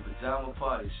listening to the Pajama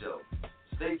Party Show.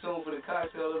 Stay tuned for the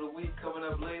cocktail of the week coming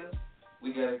up later.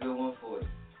 We got a good one for you.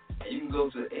 And you can go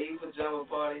to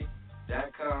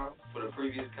apajamaparty.com for the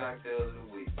previous cocktails of the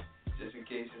week, just in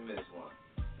case you missed one.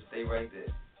 Stay right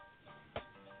there.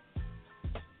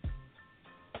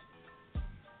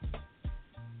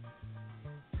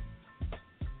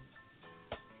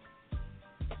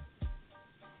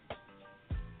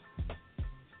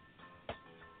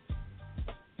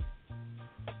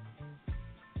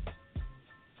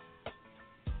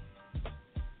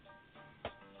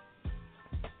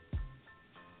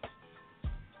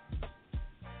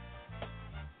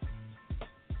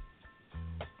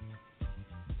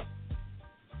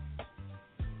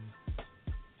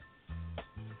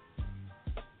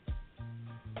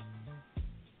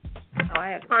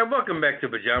 quiet. All right, welcome back to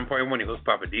Pajama Party. I'm your host,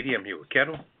 Papa Didi. I'm here with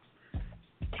Kettle.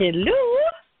 Hello.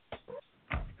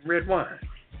 Red wine.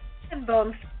 And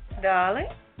Bums, darling.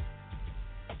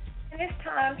 And it's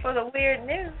time for the weird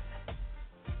news.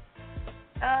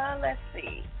 Let's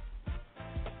see.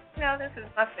 This is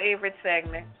my favorite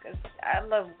segment because I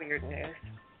love weird news.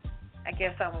 I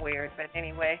guess I'm weird, but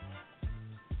anyway.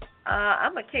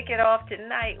 I'm going to kick it off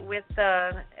tonight with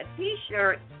a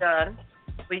T-shirt gun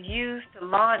was used to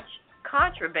launch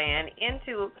contraband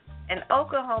into an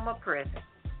Oklahoma prison.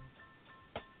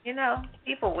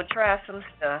 People would try some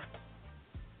stuff.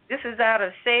 This is out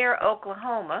of Sayre,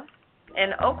 Oklahoma.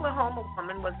 An Oklahoma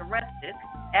woman was arrested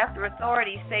after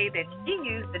authorities say that she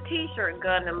used the T-shirt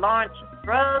gun to launch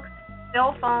drugs,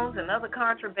 cell phones, and other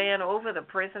contraband over the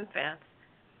prison fence.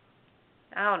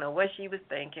 I don't know what she was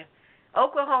thinking.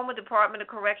 Oklahoma Department of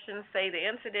Corrections say the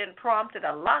incident prompted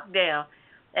a lockdown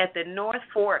at the North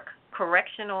Fork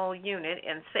Correctional Unit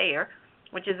in Sayre,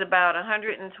 which is about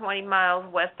 120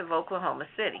 miles west of Oklahoma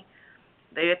City.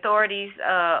 The authorities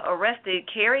arrested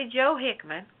Carrie Jo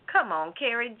Hickman. Come on,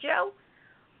 Carrie Jo.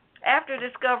 After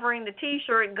discovering the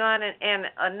T-shirt gun and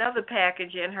another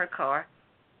package in her car.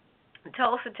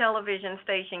 Tulsa television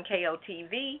station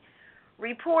KOTV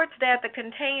reports that the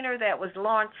container that was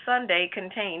launched Sunday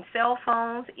contained cell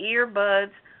phones,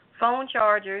 earbuds, phone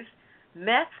chargers,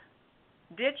 meth,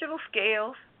 digital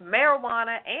scales,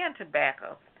 marijuana, and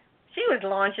tobacco. She was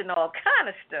launching all kind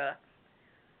of stuff.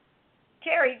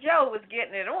 Carrie Jo was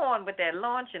getting it on with that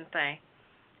launching thing.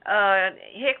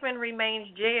 Hickman remains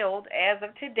jailed as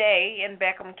of today in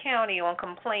Beckham County on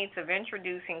complaints of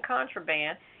introducing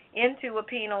contraband into a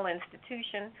penal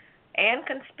institution and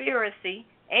conspiracy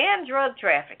and drug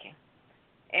trafficking.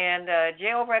 And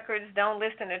jail records don't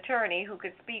list an attorney who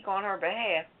could speak on her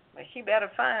behalf, but she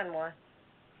better find one.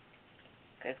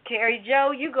 Because Carrie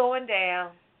Jo, you going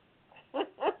down.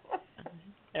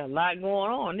 A lot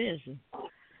going on, isn't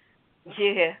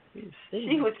Yeah.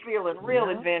 She was feeling real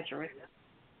adventurous.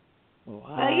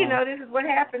 Wow. Well, this is what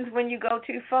happens when you go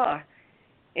too far.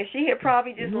 If she had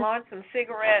probably just launched some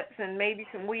cigarettes and maybe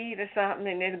some weed or something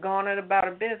and then gone on about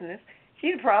her business,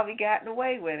 she'd probably gotten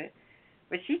away with it.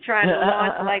 But she's trying to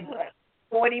launch like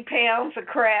 40 pounds of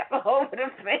crap over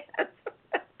the fence.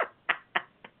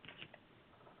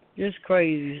 Just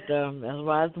crazy stuff. That's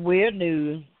why it's weird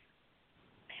news.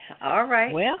 All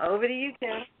right. Well, over to you,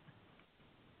 Tim.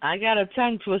 I got a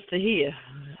tongue twister here.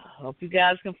 Hope you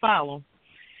guys can follow.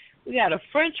 We got a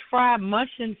French fry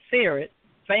munching ferret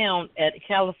found at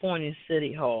California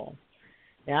City Hall.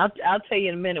 Now, I'll tell you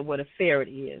in a minute what a ferret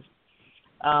is.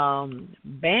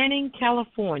 Banning,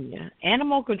 California,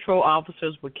 animal control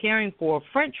officers were caring for a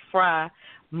French fry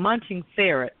munching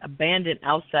ferret abandoned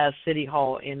outside City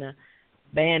Hall in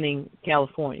Banning,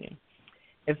 California.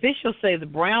 Officials say the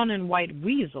brown and white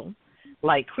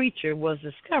weasel-like creature was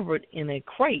discovered in a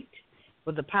crate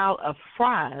with a pile of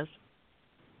fries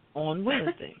on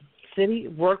Wednesday. City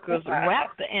workers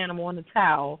wrapped the animal in a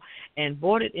towel and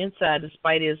brought it inside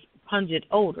despite its pungent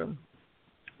odor.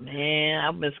 Man,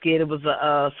 I've been scared it was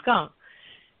a skunk.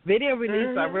 Video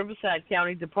released by Riverside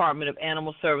County Department of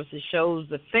Animal Services shows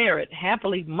the ferret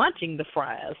happily munching the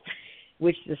fries,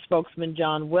 which the spokesman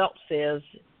John Welch says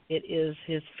it is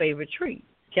his favorite treat.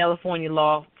 California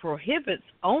law prohibits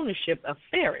ownership of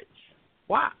ferrets.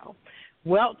 Wow.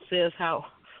 Welch says how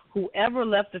whoever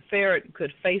left the ferret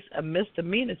could face a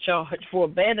misdemeanor charge for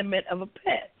abandonment of a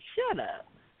pet. Shut up.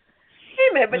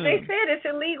 Wait a minute, but they said it's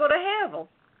illegal to have them.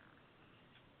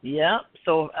 Yeah.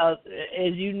 So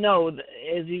as you know,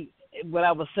 what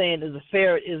I was saying is a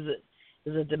ferret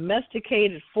is a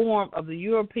domesticated form of the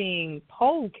European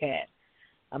polecat,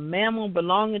 a mammal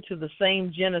belonging to the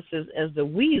same genus as the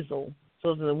weasel. So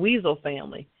it's the weasel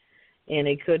family, and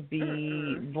it could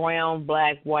be brown,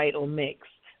 black, white, or mixed.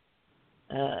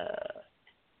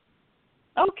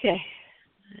 Okay,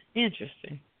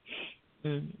 interesting.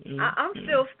 I'm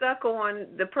still stuck on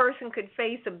the person could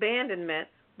face abandonment,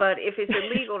 but if it's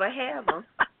illegal to have them.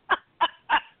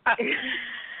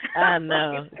 I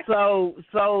know. So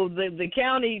the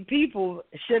county people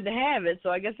shouldn't have it. So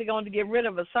I guess they're going to get rid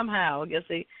of it somehow. I guess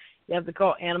you have to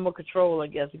call animal control, I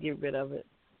guess, to get rid of it.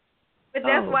 But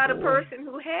that's why the person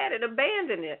who had it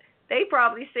abandoned it. They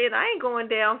probably said, I ain't going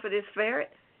down for this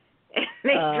ferret. And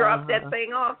they dropped that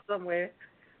thing off somewhere.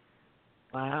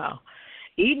 Wow.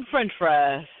 Eating French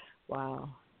fries. Wow.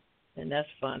 And that's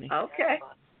funny. Okay.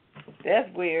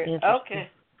 That's weird. Okay.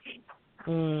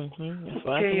 That's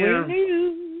why it's weird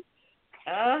news.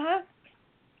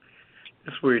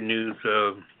 That's weird news.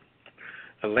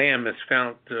 A lamb is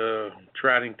found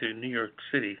trotting through New York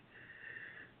City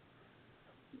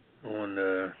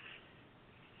on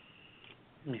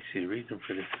Let me see. The reason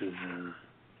for this is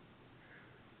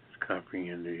it's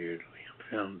comprehended here. Lamb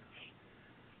found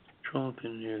trolling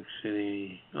through New York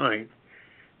City. All right.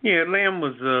 Yeah, Lamb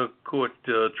was caught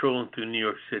trolling through New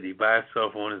York City by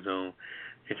himself on his own.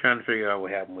 They're trying to figure out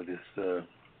what happened with this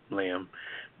Lamb.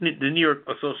 The New York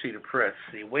Associated Press,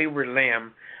 the wayward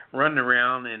Lamb running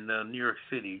around in New York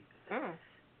City,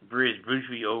 bridged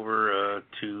briefly over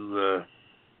to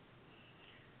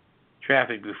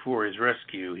traffic before his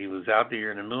rescue. He was out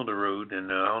there in the middle of the road,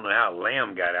 and I don't know how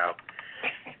Lamb got out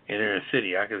in the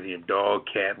city. I could see a dog,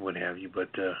 cat, what have you, but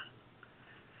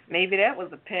maybe that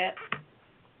was a pet.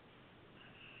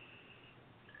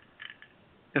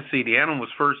 Let's see. The animal was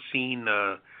first seen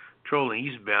trolling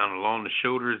eastbound along the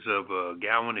shoulders of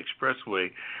Gowan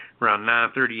Expressway around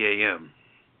 9:30 a.m.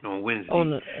 on Wednesday. Oh,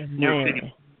 no, New York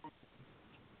City.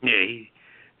 Yeah,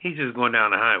 he's just going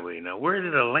down the highway. Now, where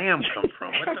did a lamb come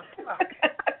from? What the fuck?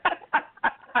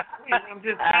 I'm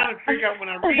just trying to figure out when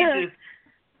I read this.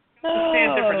 I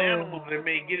understand different animals that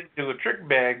may get into a trick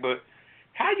bag, but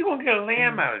how are you going to get a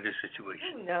lamb out of this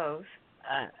situation? Who knows?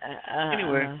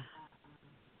 Anyway.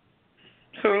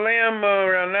 So the lamb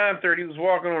around 9:30 was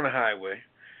walking on the highway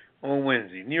on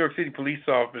Wednesday. New York City police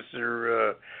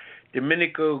officer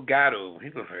Domenico Gatto, he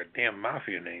looks like a damn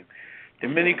mafia name.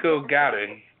 Domenico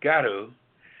Gatto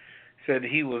said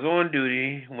he was on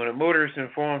duty when a motorist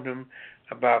informed him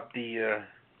about the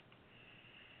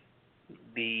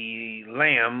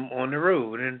lamb on the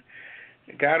road. And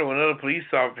Gatto and other police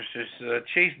officers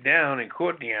chased down and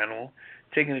caught the animal,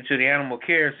 taking it to the animal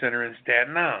care center in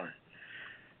Staten Island.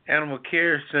 Animal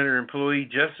Care Center employee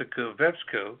Jessica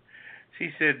Vepsko, she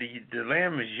said the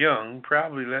lamb is young,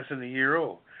 probably less than a year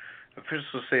old.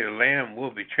 Officials say the lamb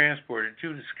will be transported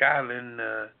to the Skyland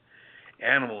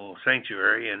Animal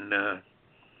Sanctuary and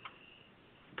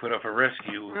put up for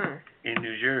rescue in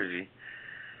New Jersey.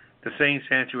 The same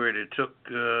sanctuary that took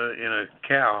in a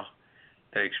cow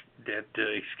that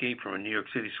escaped from a New York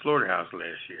City slaughterhouse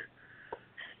last year.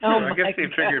 Oh, so I guess they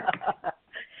figured.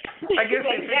 I guess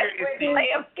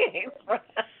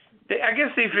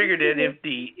they figured that if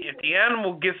the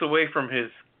animal gets away from his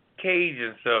cage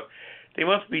and stuff, they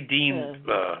must be deemed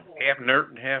half inert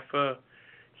and half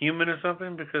human or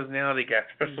something, because now they got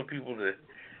special people to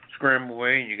scram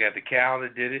away, and you got the cow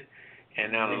that did it,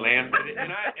 and now the lamb did it.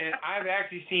 And I've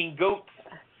actually seen goats.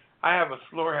 I have a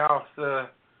slaughterhouse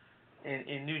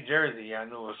in New Jersey. I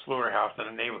know a slaughterhouse in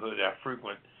a neighborhood that I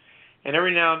frequent. And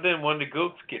every now and then, one of the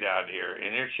goats get out here,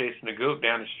 and they're chasing the goat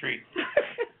down the street.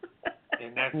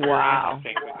 And that's wow.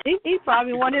 He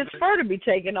probably wanted his fur to be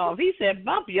taken off. He said,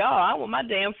 "Bump y'all! I want my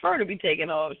damn fur to be taken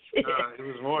off." It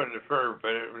was more than the fur,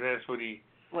 but that's what he.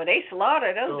 Well, they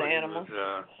slaughter those animals.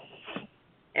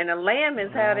 And a lamb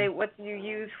is what you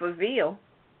use for veal.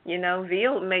 You know,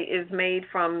 veal is made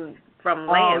from lamb.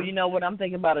 Oh, you know what? I'm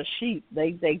thinking about a sheep.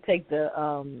 They take the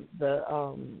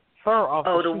fur off.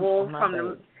 Oh, the wool from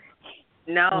the.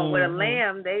 No, with a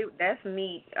lamb, that's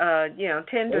meat.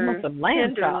 Tender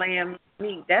lamb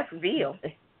meat. That's veal.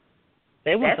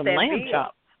 They want some lamb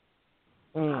chops.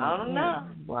 I don't know.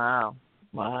 Wow.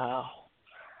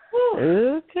 Whew.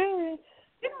 Okay.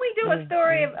 Didn't we do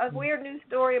a weird news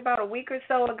story about a week or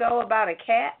so ago about a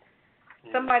cat?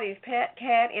 Somebody's pet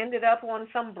cat ended up on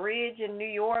some bridge in New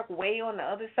York, way on the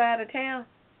other side of town.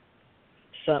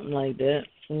 Something like that.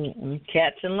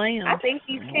 Cats and lambs. I think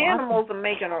these animals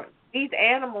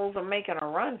are making a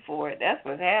run for it. That's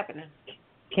what's happening.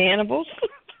 Cannibals?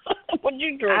 What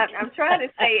you drink? I'm trying to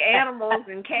say animals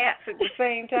and cats at the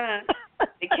same time.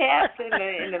 The cats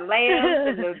and the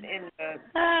lambs and the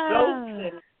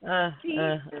goats and sheep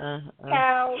and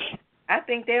cows. I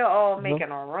think they're all making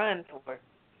a run for it.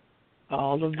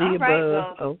 All of the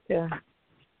above. Well, okay.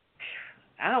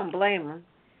 I don't blame them.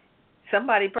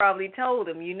 Somebody probably told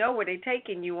them, you know where they're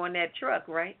taking you on that truck,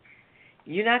 right?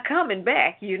 You're not coming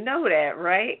back. You know that,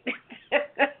 right?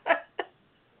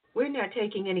 We're not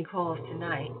taking any calls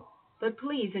tonight, but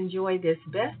please enjoy this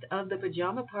Best of the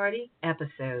Pajama Party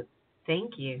episode.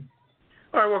 Thank you.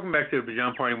 All right, welcome back to the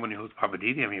Pajama Party. I'm your host, Papa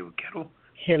Didi. I'm here with Kettle.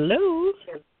 Hello.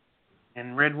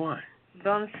 And Red Wine.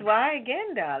 Bonsoir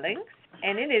again, darlings.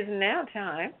 And it is now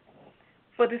time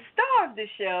for the star of the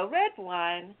show, Red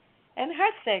Wine, and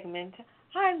her segment,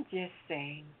 I'm Just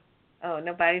Saying. Oh,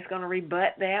 nobody's going to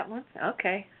rebut that one?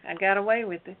 Okay, I got away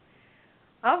with it.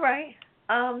 All right.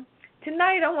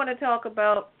 Tonight I want to talk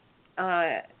about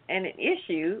an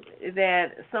issue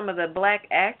that some of the black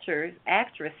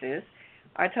actresses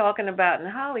are talking about in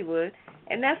Hollywood,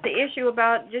 and that's the issue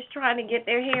about just trying to get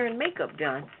their hair and makeup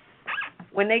done.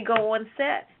 When they go on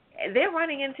set, they're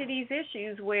running into these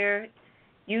issues where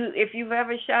if you've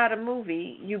ever shot a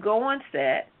movie, you go on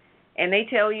set, and they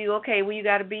tell you, okay, well, you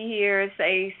got to be here at,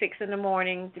 say, 6 in the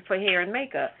morning for hair and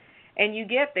makeup. And you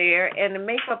get there, and the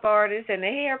makeup artists and the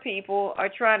hair people are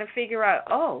trying to figure out,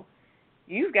 oh,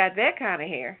 you've got that kind of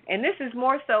hair. And this is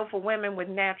more so for women with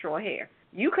natural hair.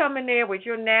 You come in there with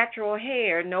your natural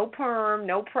hair, no perm,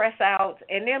 no press outs,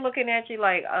 and they're looking at you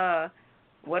like,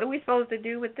 what are we supposed to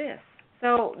do with this?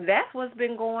 So that's what's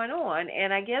been going on.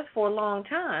 And I guess for a long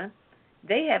time,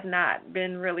 they have not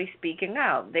been really speaking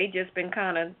out. They just been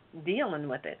kind of dealing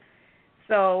with it.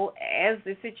 So as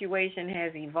the situation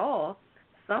has evolved,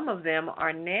 some of them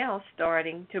are now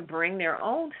starting to bring their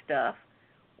own stuff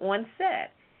on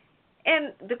set.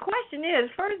 And the question is,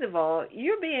 first of all,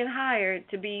 you're being hired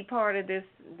to be part of this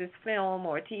film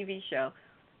or TV show.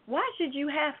 Why should you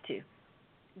have to?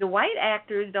 The white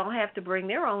actors don't have to bring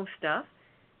their own stuff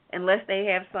unless they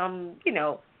have some,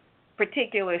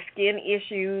 particular skin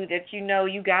issue that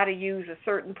you got to use a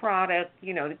certain product,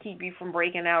 to keep you from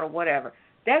breaking out or whatever.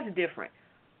 That's different.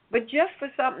 But just for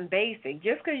something basic,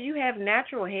 just because you have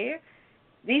natural hair,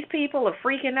 these people are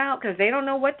freaking out because they don't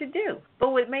know what to do.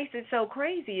 But what makes it so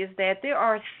crazy is that there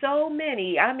are so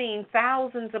many,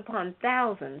 thousands upon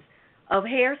thousands of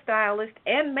hairstylists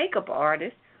and makeup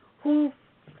artists who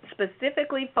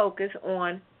specifically focus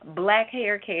on black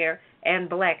hair care and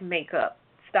black makeup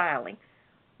styling.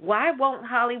 Why won't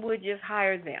Hollywood just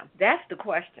hire them? That's the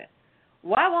question.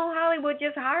 Why won't Hollywood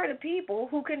just hire the people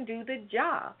who can do the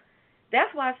job? That's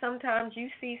why sometimes you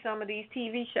see some of these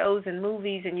TV shows and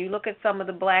movies and you look at some of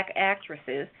the black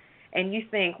actresses and you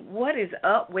think, what is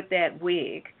up with that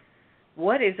wig?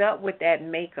 What is up with that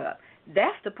makeup?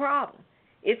 That's the problem.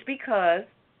 It's because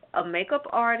a makeup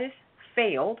artist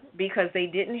failed because they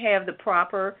didn't have the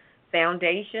proper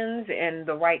foundations and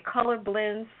the right color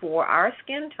blends for our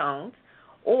skin tones,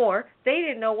 or they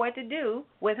didn't know what to do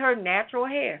with her natural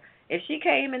hair. If she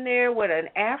came in there with an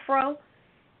afro,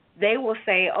 they will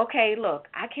say, okay, look,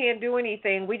 I can't do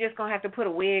anything. We're just going to have to put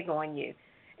a wig on you.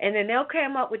 And then they'll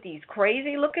come up with these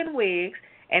crazy-looking wigs,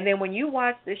 and then when you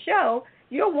watch the show,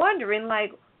 you're wondering,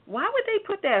 like, why would they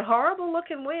put that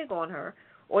horrible-looking wig on her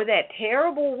or that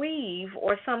terrible weave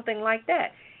or something like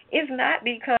that? It's not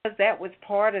because that was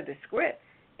part of the script.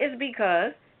 It's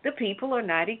because the people are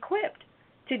not equipped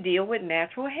to deal with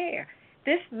natural hair.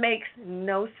 This makes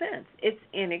no sense. It's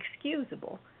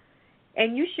inexcusable.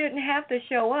 And you shouldn't have to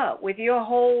show up with your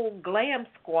whole glam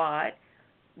squad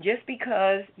just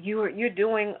because you're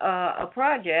doing a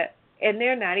project and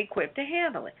they're not equipped to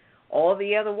handle it. All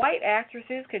the other white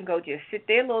actresses can go just sit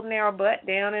their little narrow butt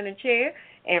down in a chair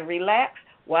and relax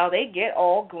while they get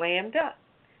all glammed up.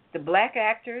 The black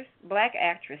actresses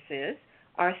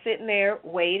are sitting there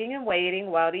waiting and waiting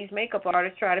while these makeup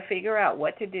artists try to figure out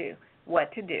what to do.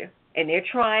 And they're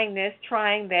trying this,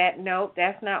 trying that. Nope,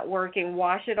 that's not working.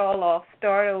 Wash it all off.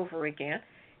 Start over again.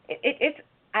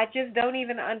 I just don't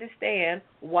even understand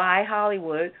why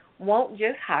Hollywood won't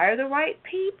just hire the right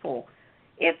people.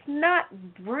 It's not,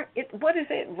 what is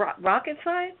it, rocket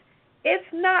science? It's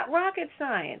not rocket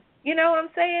science. You know what I'm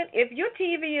saying? If your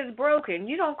TV is broken,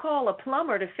 you don't call a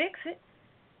plumber to fix it,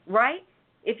 right?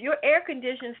 If your air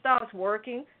conditioner stops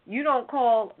working, you don't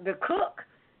call the cook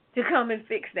to come and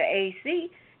fix the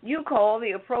AC. You call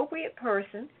the appropriate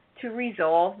person to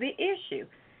resolve the issue.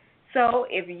 So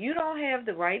if you don't have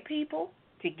the right people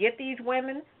to get these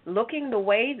women looking the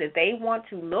way that they want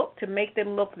to look, to make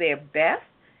them look their best,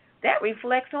 that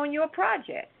reflects on your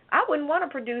project. I wouldn't want to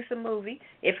produce a movie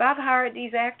if I've hired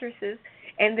these actresses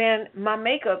and then my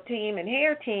makeup team and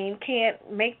hair team can't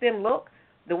make them look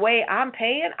the way I'm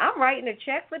paying. I'm writing a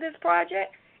check for this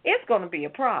project. It's going to be a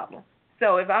problem.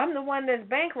 So if I'm the one that's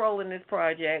bankrolling this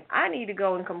project, I need to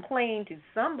go and complain to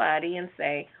somebody and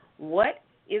say, what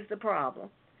is the problem?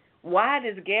 Why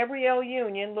does Gabrielle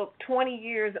Union look 20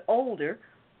 years older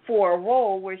for a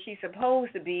role where she's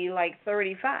supposed to be like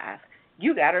 35?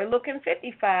 You got her looking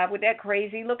 55 with that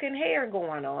crazy-looking hair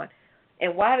going on.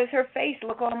 And why does her face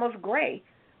look almost gray?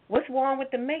 What's wrong with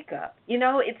the makeup?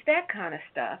 It's that kind of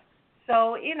stuff.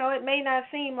 So, it may not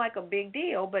seem like a big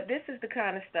deal, but this is the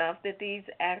kind of stuff that these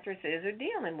actresses are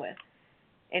dealing with.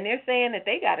 And they're saying that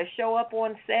they got to show up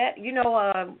on set.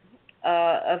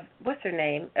 What's her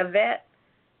name? Yvette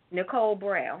Nicole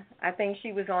Brown. I think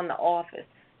she was on The Office.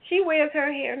 She wears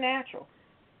her hair natural.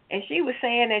 And she was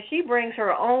saying that she brings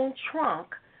her own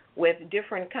trunk with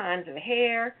different kinds of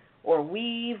hair or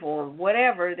weave or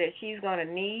whatever that she's going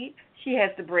to need. She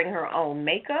has to bring her own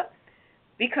makeup,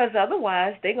 because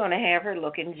otherwise they're going to have her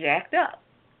looking jacked up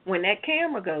when that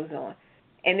camera goes on.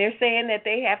 And they're saying that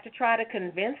they have to try to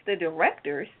convince the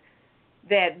directors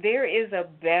that there is a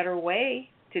better way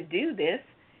to do this,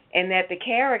 and that the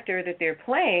character that they're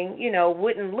playing,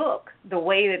 wouldn't look the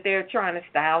way that they're trying to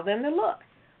style them to look.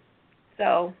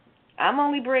 So I'm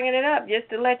only bringing it up just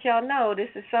to let y'all know this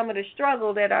is some of the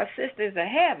struggle that our sisters are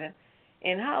having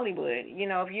in Hollywood.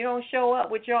 If you don't show up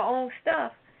with your own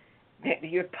stuff,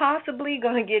 you're possibly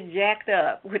going to get jacked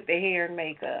up with the hair and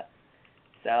makeup.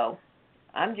 So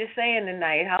I'm just saying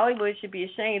tonight, Hollywood should be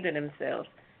ashamed of themselves.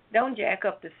 Don't jack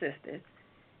up the sisters.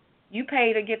 You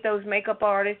pay to get those makeup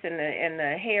artists and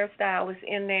the hairstylists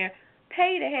in there.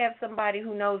 Pay to have somebody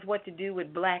who knows what to do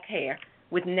with black hair,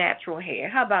 with natural hair.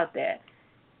 How about that?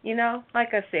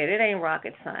 Like I said, it ain't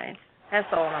rocket science. That's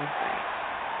all I'm saying.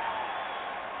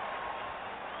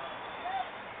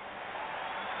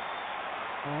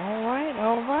 All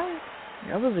right.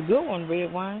 That was a good one,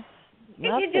 Red Wine. It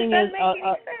just doesn't make any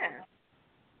sense.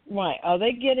 Right. Are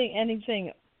they getting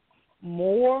anything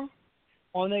more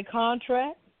on their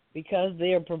contract because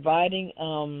they are providing,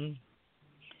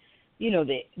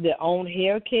 their own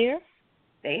hair care?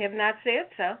 They have not said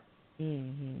so.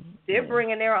 Mm-hmm. They're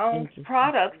bringing their own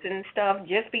products and stuff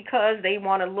just because they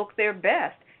want to look their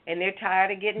best, and they're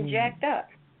tired of getting jacked up,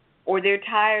 or they're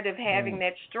tired of having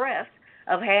that stress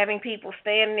of having people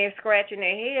standing there scratching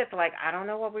their heads like, I don't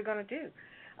know what we're going to do.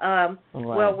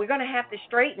 Well, we're going to have to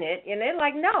straighten it, and they're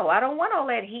like, no, I don't want all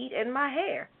that heat in my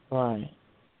hair. Right.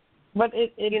 But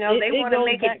they want to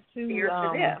make it easier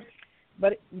for them.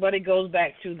 But it goes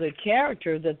back to the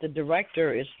character that the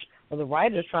director or the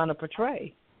writer is trying to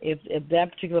portray. If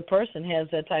that particular person has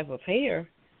that type of hair,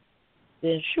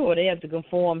 then sure, they have to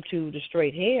conform to the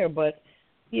straight hair, but,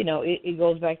 it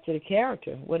goes back to the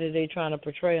character. What are they trying to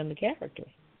portray on the character,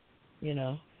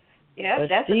 Yeah, but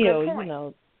that's still, a good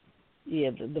point.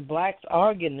 The blacks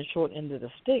are getting the short end of the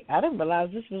stick. I didn't realize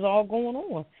this was all going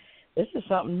on. This is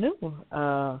something new.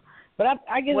 But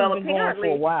I guess it's been going on for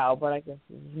a while, but I guess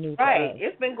it's new to us.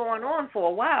 It's been going on for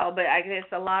a while, but I guess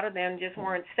a lot of them just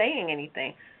weren't saying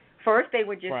anything. First, they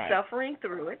were just suffering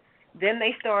through it. Then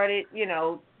they started,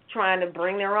 trying to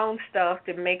bring their own stuff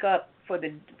to make up for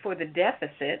the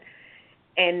deficit.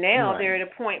 And now they're at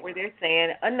a point where they're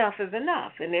saying enough is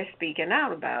enough, and they're speaking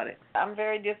out about it. I'm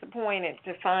very disappointed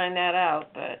to find that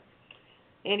out, but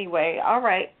anyway, all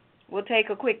right. We'll take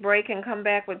a quick break and come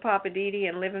back with Papa Didi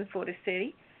and Living for the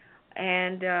City.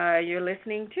 And you're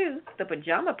listening to the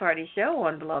Pajama Party Show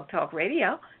on Blog Talk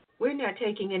Radio. We're not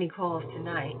taking any calls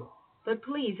tonight, but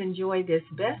please enjoy this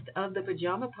Best of the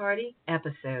Pajama Party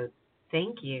episode.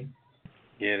 Thank you.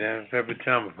 Yeah, that's our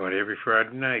Pajama Party every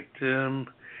Friday night. I'm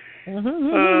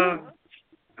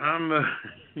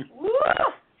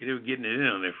you know, getting it in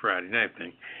on that Friday night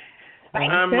thing.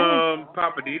 I'm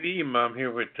Papa Didi, and I'm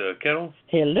here with Kettle.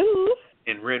 Hello.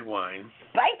 And Red Wine.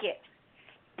 Blank it.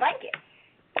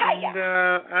 And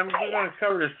I'm going to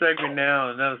cover this segment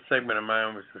now. Another segment of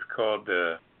mine, which is called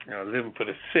Living for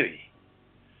the City.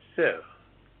 So,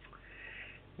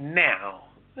 now,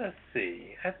 let's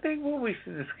see. I think what we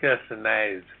should discuss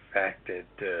tonight is the fact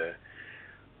that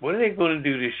what are they going to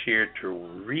do this year to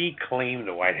reclaim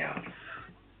the White House?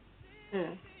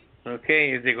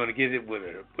 Okay, is they going to get it with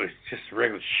just a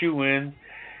regular shoe-in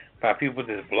by people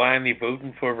just blindly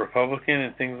voting for a Republican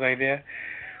and things like that?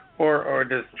 Or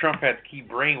does Trump have to keep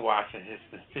brainwashing his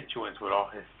constituents with all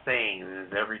his sayings and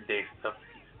his everyday stuff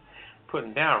he's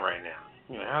putting down right now?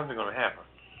 How's it going to happen?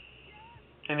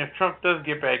 And if Trump does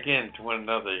get back in to win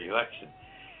another election,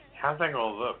 how's that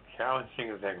going to look? How interesting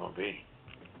is that going to be?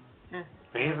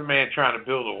 But here's a man trying to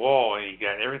build a wall, and you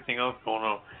got everything else going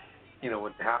on,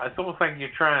 with the house. It's almost like you're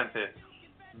trying to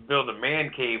build a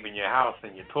man cave in your house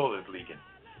and your toilet's leaking.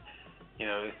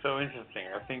 It's so interesting.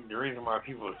 I think the reason why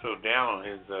people are so down on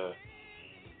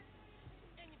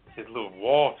his little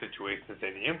wall situation is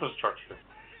that the infrastructure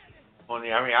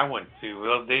I went to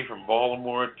the other day from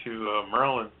Baltimore to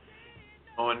Maryland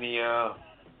on the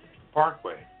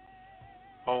Parkway,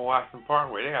 on Washington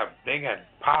Parkway. They got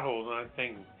potholes on that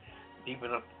thing deep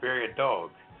enough to bury a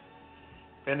dog.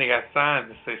 Then they got signs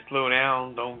that say slow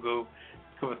down, don't go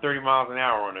 30 miles an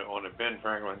hour on the Ben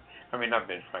Franklin. Not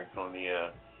Ben Franklin, on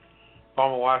the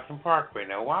Palmer Washington Parkway.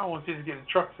 Now, why won't you just get the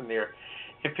trucks in there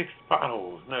and fix the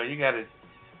potholes? No, you got a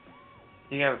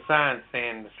sign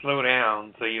saying to slow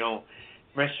down so you don't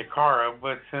mess your car up.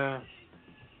 But I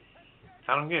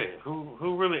don't get it.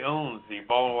 Who really owns the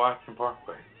Palmer Washington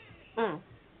Parkway?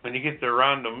 When you get to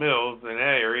Rondo Mills in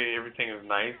that area, everything is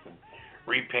nice and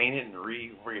repainted and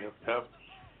re-hooked up.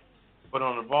 But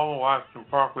on the Palmer Washington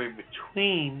Parkway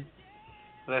between,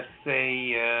 let's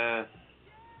say,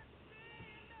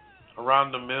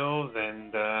 around the Mills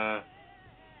and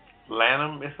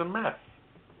Lanham, it's a mess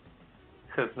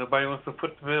because nobody wants to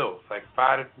put the bills. Like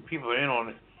 5 different people are in on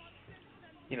it.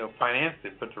 financed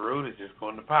it, but the road is just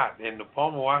going to pot. And the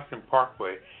Palmer-Washington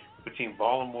Parkway between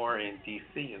Baltimore and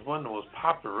D.C. is one of the most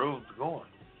popular roads going.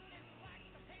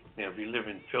 If you live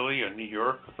in Philly or New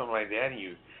York or something like that, and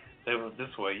you live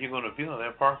this way, you're going to be on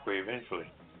that parkway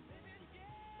eventually.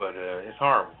 But it's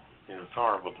horrible. It's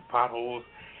horrible. The potholes,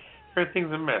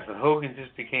 everything's a mess. And Hogan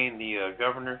just became the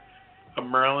governor of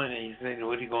Maryland, and he's saying,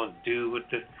 what are you going to do with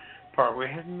the parkway?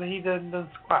 He doesn't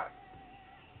squat.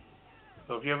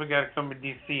 So if you ever got to come to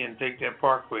D.C. and take that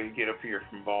parkway, you get up here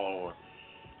from Baltimore,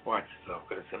 watch yourself,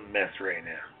 because it's a mess right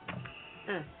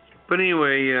now. But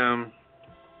anyway, on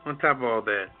top of all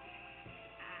that,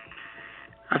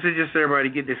 I suggest everybody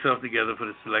get themselves together for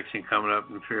the election coming up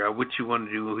and figure out what you want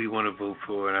to do, who you want to vote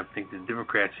for. And I think the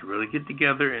Democrats should really get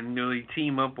together and really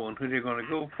team up on who they're going to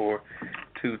go for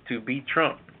to beat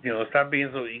Trump. Stop being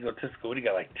so egotistical. What do you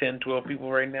got, like 10, 12 people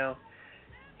right now?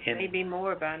 And, maybe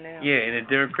more by now. Yeah, in the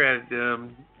Democratic,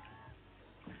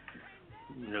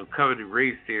 coveted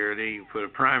race there, for the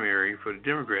primary for the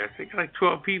Democrats, they got like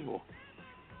 12 people.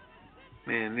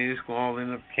 Man, they just going to all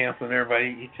end up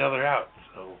canceling each other out.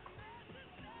 So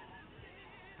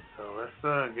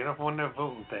let's get up on that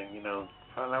voting thing,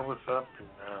 find out what's up, and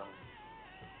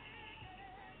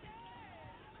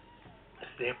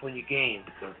stay up on your game,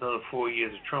 because another 4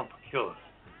 years of Trump will kill us.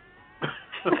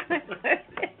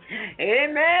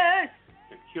 Amen.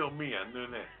 It killed me, I knew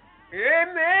that.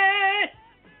 Amen.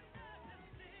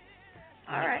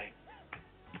 All right.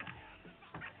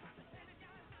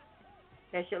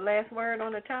 That's your last word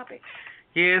on the topic?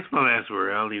 Yeah, it's my last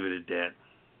word. I'll leave it at that.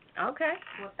 Okay.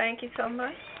 Well, thank you so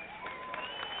much.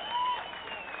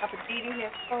 Papa Didi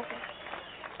has spoken.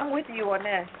 I'm with you on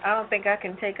that. I don't think I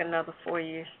can take another 4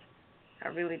 years. I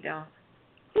really don't.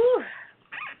 Whew.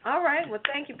 All right. Well,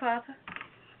 thank you, Papa.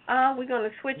 We're going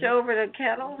to switch over to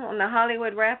Kettle on the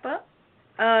Hollywood wrap-up.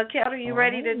 Kettle, you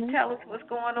ready to tell us what's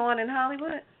going on in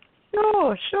Hollywood?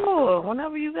 Sure.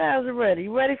 Whenever you guys are ready.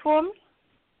 You ready for me?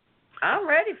 I'm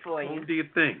ready for you. Do your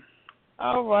thing.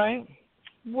 All right.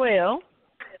 Well,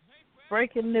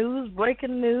 breaking news.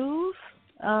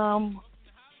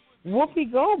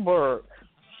 Whoopi Goldberg,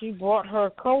 she brought her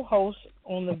co-host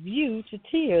on The View to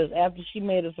tears after she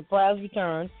made a surprise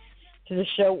return to the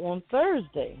show on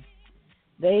Thursday.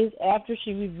 Days after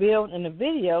she revealed in a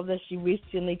video that she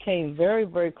recently came very,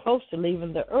 very close to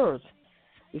leaving the earth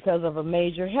because of a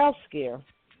major health scare.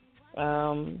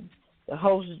 The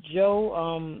host,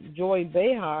 Joy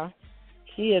Behar,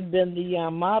 she had been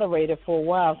the moderator for a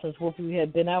while since Whoopi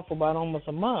had been out for about almost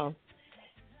a month.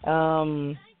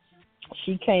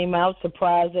 She came out,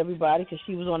 surprised everybody because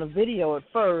she was on a video at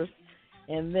first,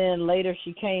 and then later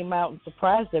she came out and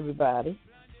surprised everybody.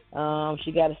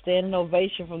 She got a standing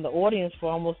ovation from the audience for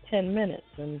almost 10 minutes,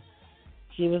 and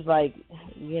she was like,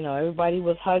 everybody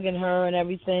was hugging her and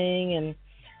everything, and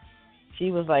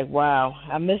she was like, wow,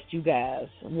 I missed you guys.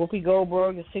 Whoopi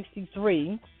Goldberg is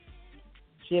 63.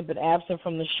 She had been absent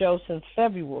from the show since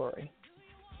February.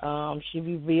 She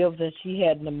revealed that she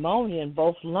had pneumonia in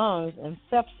both lungs and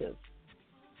sepsis.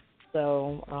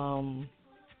 So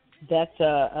that's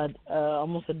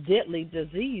almost a deadly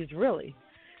disease, really.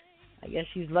 I guess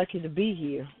she's lucky to be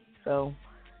here. So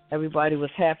everybody was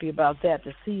happy about that,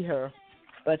 to see her.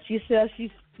 But she says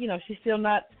she's still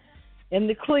not in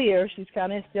the clear. She's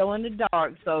kind of still in the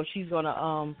dark. So she's going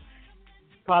to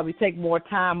probably take more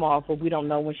time off, but we don't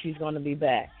know when she's going to be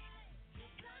back.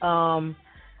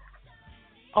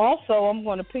 Also, I'm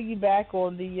going to piggyback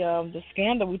on the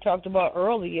scandal we talked about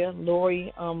earlier.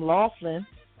 Lori Loughlin,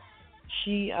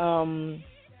 she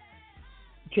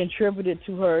contributed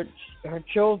to her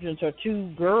children's, her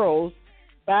two girls,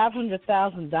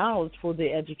 $500,000 for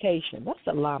their education. That's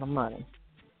a lot of money.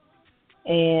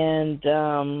 And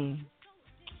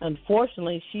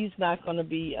unfortunately, she's not going to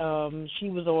be. She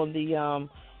was on the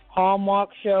Hallmark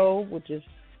show, which is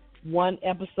one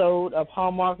episode of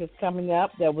Hallmark is coming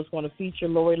up that was going to feature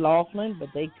Lori Loughlin, but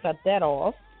they cut that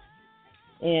off.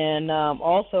 And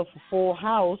also for Full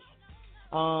House,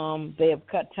 they have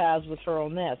cut ties with her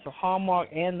on that. So Hallmark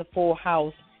and the Full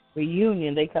House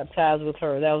reunion, they cut ties with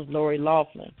her. That was Lori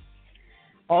Loughlin.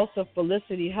 Also,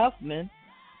 Felicity Huffman,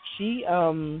 she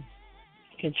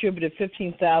contributed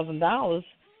 $15,000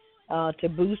 to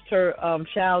boost her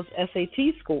child's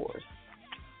SAT scores.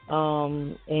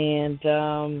 And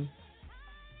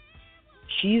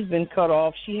she's been cut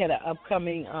off. She had an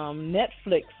upcoming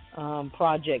Netflix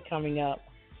project coming up.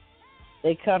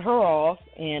 They cut her off,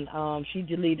 and she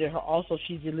deleted her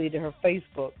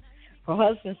Facebook. Her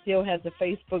husband still has the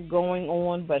Facebook going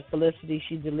on, but Felicity,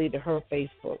 she deleted her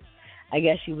Facebook. I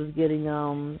guess she was getting,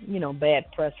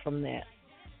 bad press from that.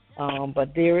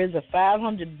 But there is a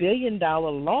 $500 billion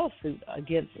lawsuit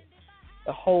against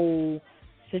the whole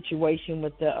situation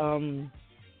with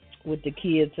the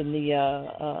kids and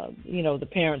the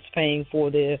parents paying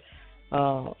for their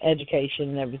education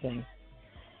and everything.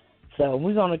 So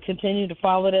we're going to continue to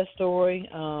follow that story.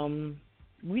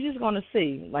 We're just going to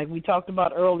see, like we talked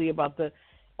about earlier about the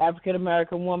African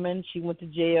American woman. She went to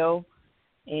jail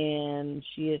and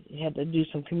she had to do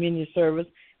some community service.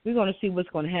 We're going to see what's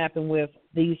going to happen with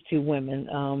these two women,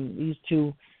 these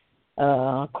two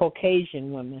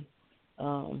Caucasian women.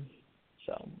 So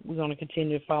we're going to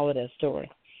continue to follow that story.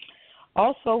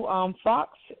 Also,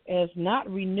 Fox has not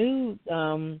renewed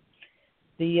the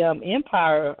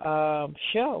Empire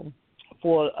show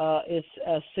for its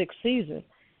sixth season.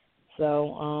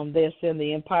 So they're saying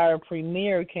the Empire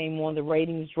premiere came on, the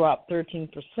ratings dropped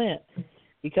 13%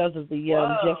 because of the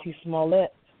Jussie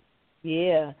Smollett.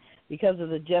 Yeah, because of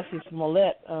the Jussie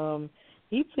Smollett.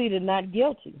 He pleaded not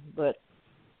guilty, but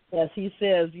as he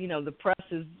says, the press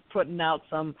is putting out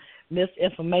some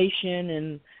misinformation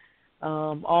and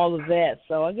all of that.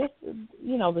 So I guess,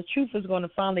 the truth is going to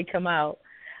finally come out.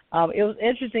 It was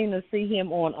interesting to see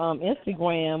him on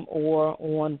Instagram or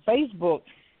on Facebook,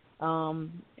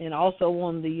 and also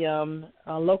on the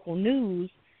local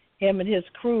news. Him and his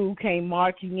crew came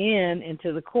marching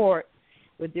into the court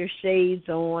with their shades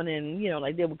on, and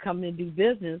like they were coming to do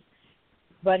business.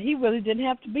 But he really didn't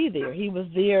have to be there. He was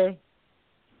there.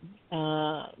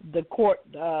 The court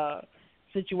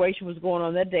situation was going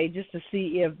on that day just to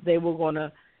see if they were going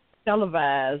to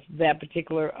televise that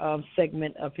particular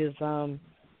segment of his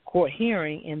court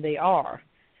hearing, and they are.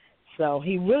 So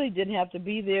he really didn't have to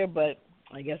be there, but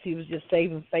I guess he was just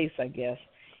saving face, I guess.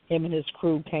 Him and his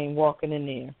crew came walking in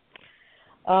there.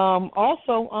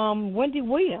 Also, Wendy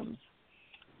Williams,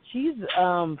 she's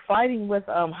fighting with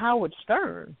Howard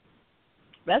Stern.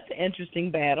 That's an interesting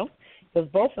battle because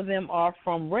both of them are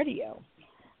from radio.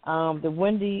 The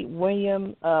Wendy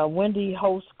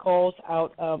host calls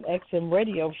out XM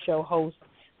radio show host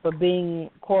for being,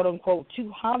 quote unquote,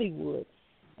 too Hollywood,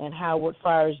 and Howard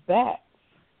fires back.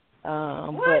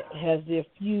 But has their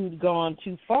feud gone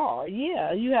too far?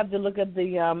 Yeah, you have to look at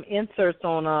the inserts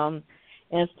on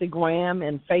Instagram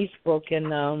and Facebook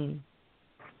and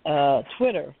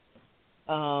Twitter.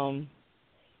 I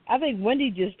think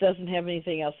Wendy just doesn't have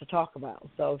anything else to talk about.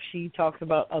 So if she talks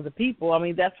about other people, I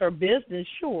mean, that's her business,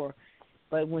 sure.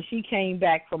 But when she came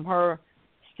back from her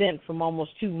stint from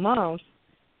almost 2 months,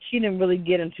 she didn't really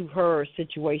get into her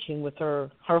situation with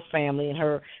her family and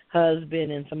her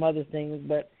husband and some other things.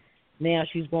 But now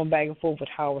she's going back and forth with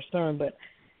Howard Stern. But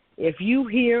if you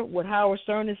hear what Howard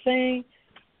Stern is saying,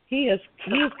 he is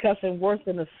cussing worse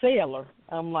than a sailor.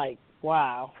 I'm like,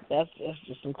 wow, that's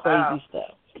just some crazy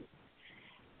stuff.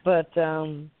 But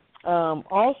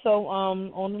also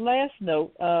on the last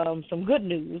note, some good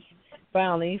news.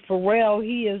 Finally, Pharrell,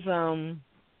 he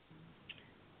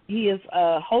is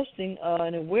hosting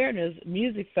an awareness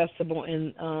music festival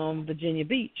in Virginia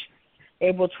Beach,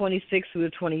 April 26th through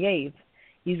the 28th.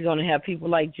 He's going to have people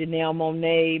like Janelle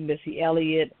Monáe, Missy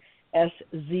Elliott,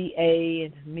 SZA,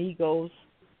 and Migos.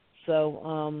 So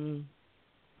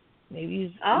maybe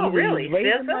he's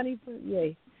raising money for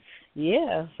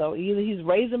yeah. So either he's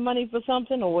raising money for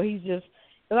something, or he's just.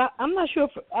 I'm not sure.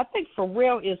 I think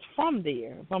Pharrell is from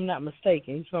there, if I'm not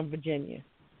mistaken. He's from Virginia.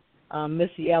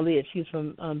 Missy Elliott, she's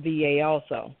from VA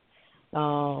also,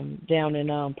 down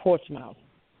in Portsmouth.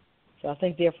 So I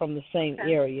think they're from the same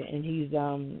area, and he's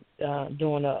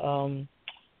doing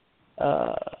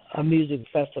a music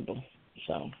festival.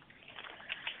 So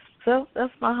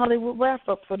that's my Hollywood wrap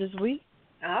up for this week.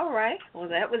 All right. Well,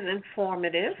 that was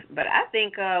informative, but I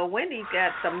think Wendy's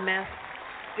got some mess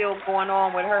still going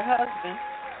on with her husband.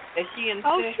 That she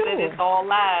insists that it's all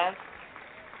lies,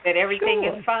 that everything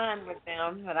is fine with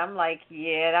them. But I'm like,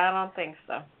 yeah, I don't think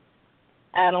so.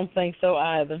 I don't think so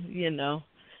either,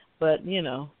 But,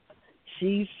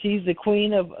 she's the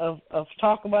queen of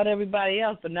talking about everybody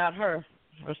else, but not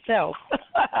herself.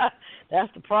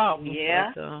 That's the problem.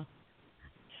 Yeah. But,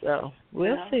 so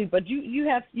we'll see. But you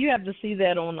have to see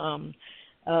that on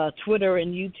Twitter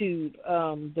and YouTube,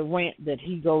 the rant that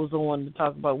he goes on to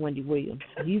talk about Wendy Williams.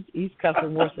 He's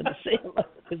cussing worse than a sailor.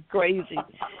 It's crazy.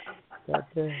 But,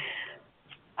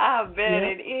 I bet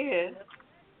it is.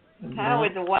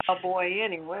 Howard's a wild boy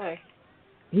anyway.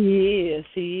 He is.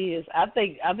 I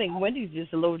think Wendy's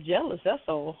just a little jealous, that's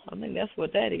all. I think that's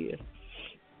what that is.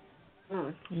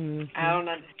 Mm-hmm. I don't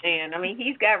understand. I mean,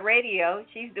 he's got radio.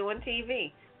 She's doing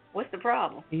TV. What's the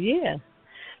problem? Yeah.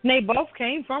 They both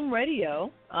came from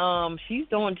radio. She's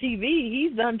doing TV.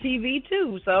 He's done TV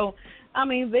too. So I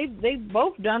mean, they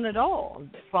both done it all.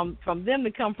 From them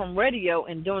to come from radio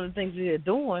and doing the things they're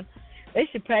doing, they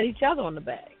should pat each other on the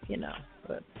back,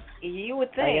 But you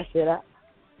would think. Like I said,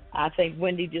 I think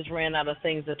Wendy just ran out of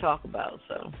things to talk about.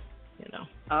 So,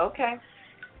 Okay.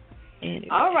 Anyway.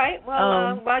 All right.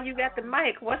 Well, while you got the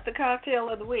mic, what's the cocktail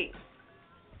of the week?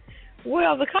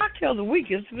 Well, the cocktail of the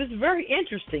week is very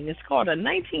interesting. It's called a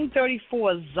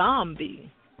 1934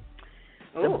 Zombie.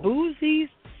 Ooh. The boozy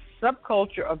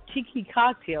subculture of tiki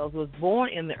cocktails was born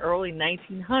in the early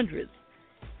 1900s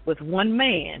with one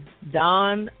man,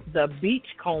 Don the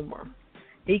Beachcomber.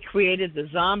 He created the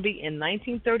Zombie in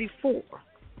 1934.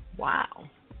 Wow.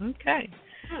 Okay.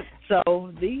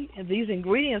 So these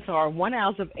ingredients are 1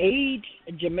 ounce of aged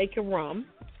Jamaica rum,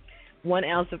 1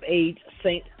 ounce of aged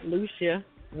St. Lucia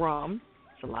rum.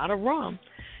 It's a lot of rum.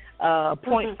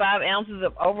 0.5 ounces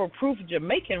of overproof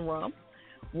Jamaican rum,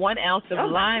 1 ounce of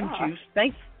lime juice.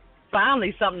 Thanks.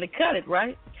 Finally, something to cut it,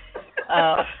 right?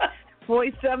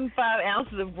 0.75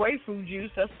 ounces of grapefruit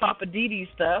juice. That's Papa Didi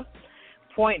stuff.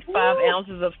 0.5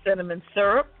 ounces of cinnamon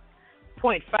syrup.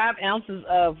 0.5 ounces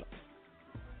of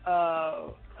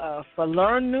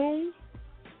falernum.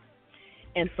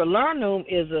 And falernum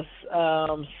is a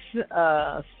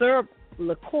syrup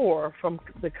liqueur from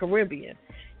the Caribbean.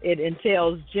 It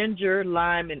entails ginger,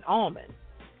 lime, and almond.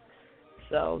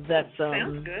 So that's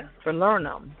sounds good.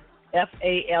 falernum.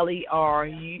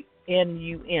 FALERNUM.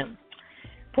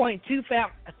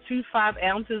 0.25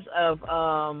 ounces of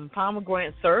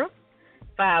pomegranate syrup,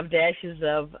 5 dashes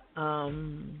of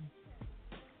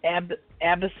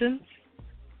absinthe,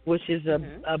 which is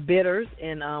a bitters,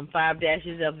 and 5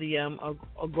 dashes of the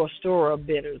Angostura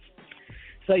bitters.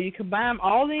 So you combine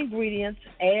all the ingredients,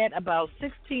 add about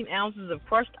 16 ounces of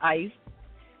crushed ice,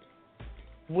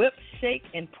 whip, shake,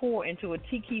 and pour into a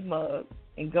tiki mug,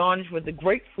 and garnish with the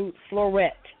grapefruit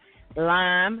floret,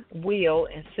 lime, wheel,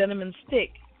 and cinnamon stick,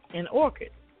 and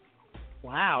orchid.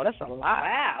 Wow, that's a lot.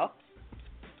 Wow.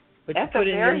 But that's you put a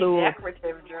in very your little,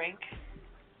 decorative drink.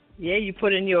 Yeah, you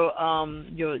put in your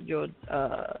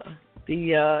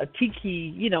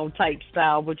tiki, type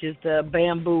style, which is the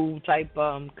bamboo type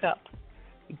cup.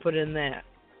 You put in that.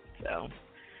 So,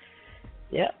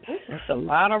 yep, that's a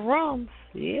lot of rum.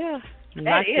 Yeah.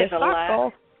 That is a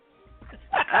lot.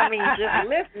 I mean, just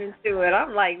listening to it,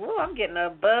 I'm like, whoa, I'm getting a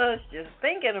buzz just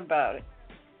thinking about it.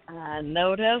 I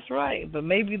know that's right, but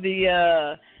maybe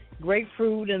the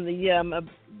grapefruit and the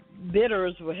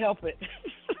bitters will help it.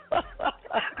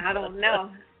 I don't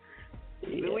know.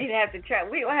 Yeah. We'd have to try.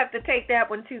 We'll have to take that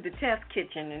one to the test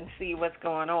kitchen and see what's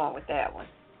going on with that one.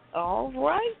 All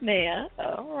right, now.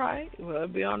 All right. Well, it'll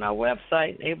be on our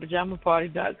website,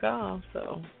 apajamaparty.com,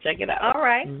 so check it out. All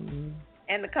right. Mm-hmm.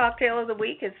 And the cocktail of the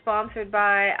week is sponsored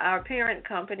by our parent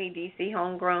company,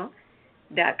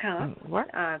 DCHomegrown.com.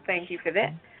 Thank you for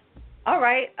that. All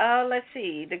right. Let's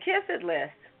see. The Kiss It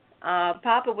list.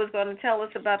 Papa was going to tell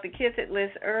us about the Kiss It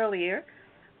list earlier,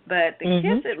 but the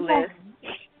Kiss It list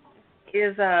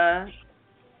is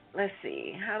let's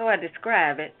see. How do I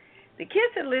describe it? The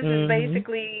Kiss It list is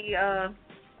basically a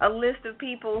list of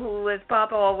people who, as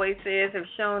Papa always says, have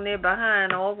shown their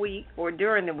behind all week or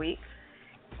during the week,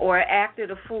 or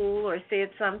acted a fool or said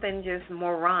something just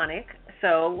moronic.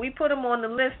 So we put them on the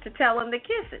list to tell them to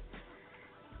kiss it.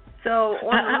 So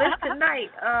on the list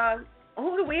tonight,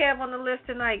 who do we have on the list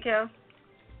tonight, Kel?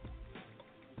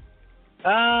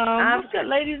 What's that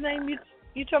lady's name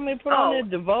you told me to put on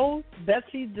there? DeVos?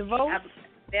 Betsy DeVos?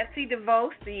 Betsy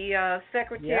DeVos, the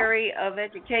Secretary of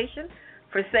Education,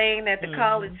 for saying that the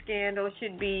college scandal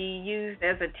should be used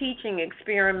as a teaching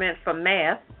experiment for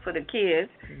math for the kids.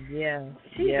 Yeah.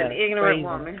 She's an ignorant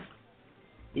woman.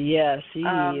 Yeah, she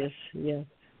is. Yeah.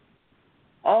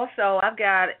 Also, I've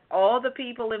got all the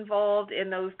people involved in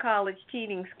those college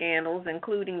cheating scandals,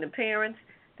 including the parents,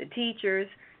 the teachers,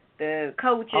 the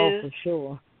coaches. Oh, for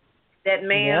sure. That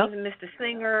man, Mr.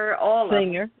 Singer, all of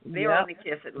them. They're on the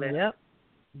Kiss It list.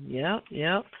 Yep.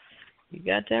 You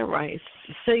got that right.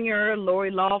 Singer,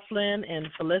 Lori Loughlin,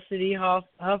 and Felicity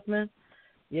Huffman.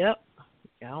 Yep.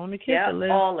 Got on the Kiss It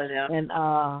list. All of them. And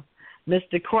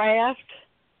Mr. Kraft,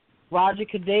 Roger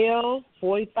Cadell,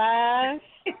 45.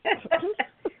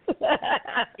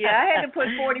 Yeah, I had to put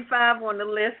 45 on the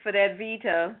list for that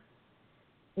veto.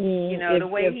 The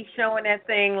way he's showing that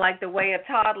thing, like the way a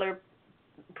toddler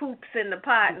poops in the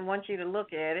pot and wants you to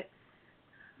look at it.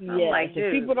 Yeah, like,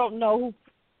 if people don't know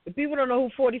who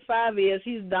 45 is,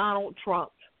 he's Donald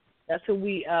Trump. That's who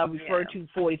we refer to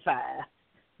 45.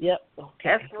 Yep. Okay.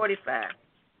 That's 45.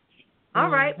 All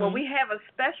right. Well, we have a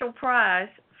special prize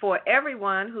for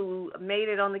everyone who made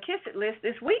it on the Kiss It list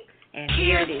this week, and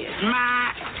here it is.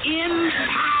 My entire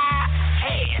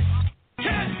ass.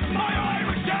 my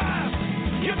Irish ass.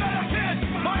 You better kiss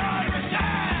my Irish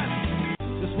ass.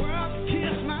 This world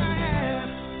kiss my ass.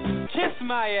 Kiss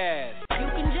my ass. You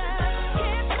can just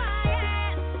kiss my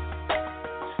ass.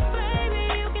 Baby,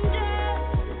 you can just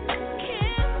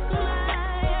kiss my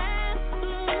ass.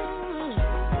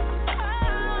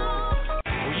 Oh.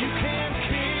 You can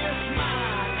kiss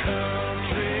my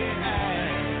country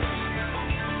ass.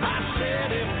 I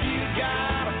said if you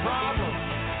got a problem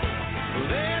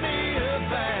with any of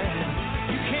that,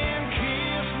 you can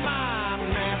kiss my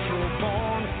natural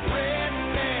born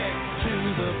redneck to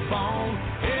the bone,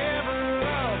 ever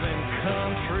loving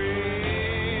country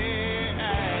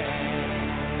ass.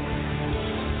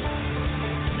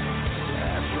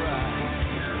 That's right.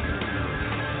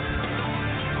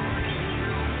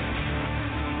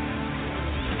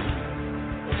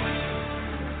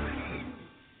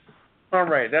 All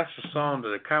right, that's the song that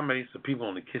accommodates the people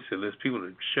on the Kiss It list, people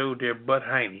that showed their butt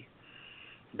hiney.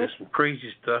 Did some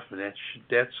crazy stuff, and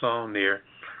that song there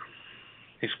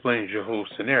explains your whole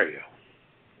scenario.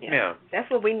 Yeah. That's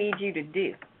what we need you to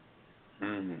do.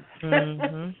 Mm-hmm.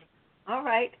 Mm-hmm. All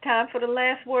right, time for the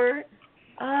last word.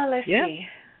 Let's see.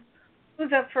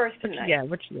 Who's up first tonight?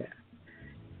 What you got?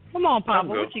 Come on, Papa,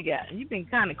 what you got? You've been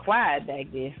kind of quiet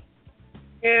back there.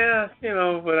 Yeah,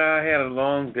 but I had a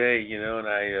long day, and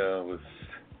I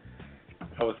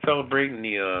was celebrating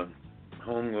the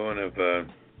homegoing of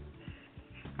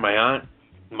my aunt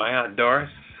Doris.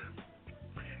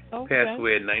 Passed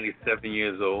away at 97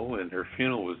 years old, and her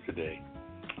funeral was today.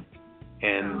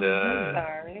 And I'm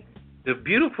sorry. The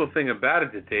beautiful thing about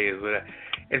it today is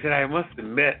that I must have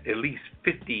met at least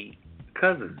 50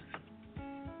 cousins.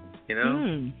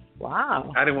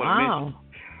 Wow.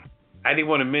 I didn't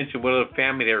want to mention what other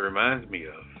family that reminds me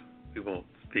of. We won't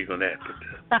speak on that, but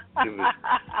it was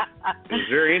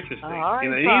very interesting. All right,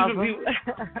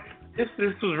 this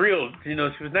was real. She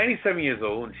was 97 years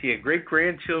old, and she had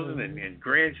great-grandchildren and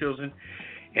grandchildren,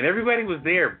 and everybody was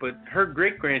there, but her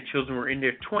great-grandchildren were in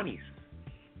their 20s.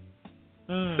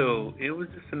 So it was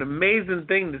just an amazing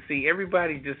thing to see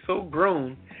everybody just so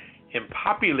grown and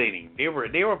populating. They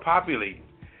were populating.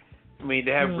 I mean,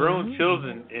 to have grown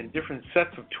children in different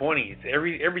sets of 20s.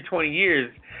 Every 20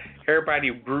 years, everybody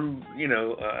grew,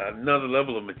 another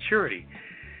level of maturity.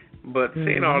 But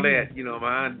saying all that,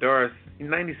 my Aunt Doris,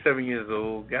 97 years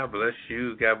old, God bless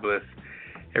you. God bless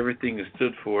everything you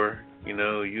stood for.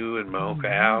 You and my Uncle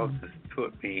Al just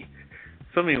taught me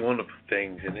so many wonderful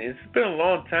things. And it's been a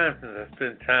long time since I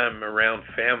spent time around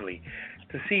family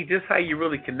to see just how you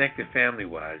really connected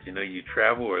family-wise. You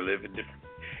travel or live in different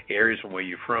areas from where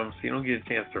you're from, so you don't get a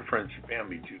chance to friends your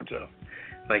family too tough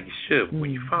like you should. But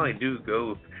when you finally do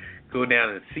go down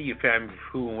and see your family for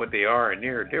who and what they are, and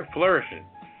they're flourishing.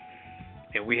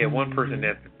 And we had one person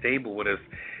at the table with us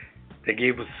that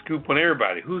gave us a scoop on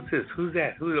everybody. Who's this? Who's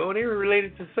that? They were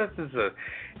related to such and such,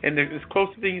 and it's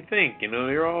closer than you think.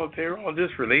 They're all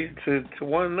just related to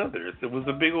one another. It was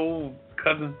a big old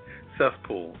cousin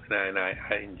cesspool, and I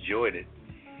enjoyed it.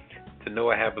 To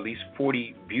know I have at least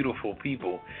 40 beautiful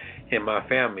people in my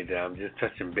family that I'm just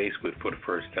touching base with for the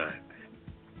first time.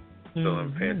 So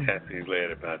I'm fantastically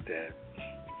glad about that.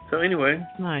 So anyway,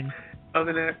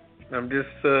 other than that, I'm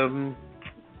just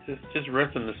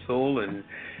resting the soul, and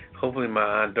hopefully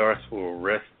my Aunt Doris will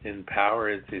rest in power,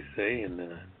 as they say, and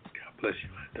God bless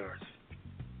you, Aunt Doris.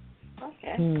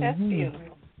 Okay, that's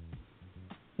beautiful.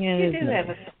 Yeah, you do have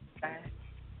a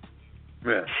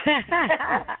yeah.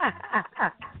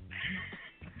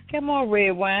 Come on,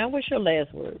 Red Wine. What's your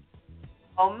last word?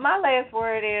 My last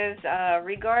word is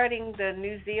regarding the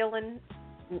New Zealand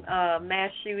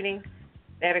mass shooting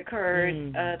that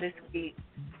occurred this week.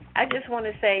 I just want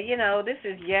to say, this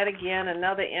is yet again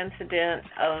another incident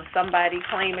of somebody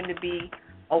claiming to be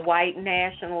a white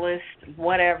nationalist,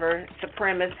 whatever,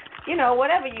 supremacist,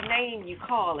 whatever you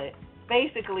call it.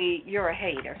 Basically, you're a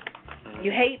hater.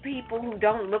 You hate people who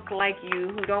don't look like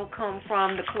you, who don't come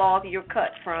from the cloth you're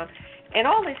cut from. And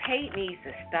all this hate needs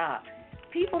to stop.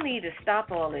 People need to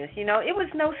stop all this. It was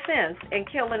no sense in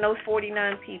killing those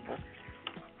 49 people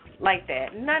like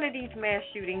that. None of these mass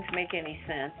shootings make any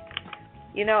sense.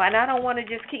 And I don't want to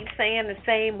just keep saying the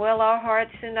same, our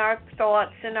hearts and our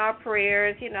thoughts and our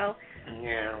prayers,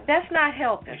 Yeah. That's not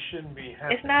helping. It shouldn't be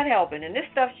happening. It's not helping, and this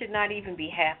stuff should not even be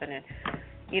happening.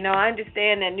 I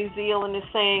understand that New Zealand is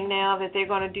saying now that they're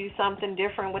going to do something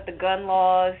different with the gun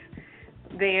laws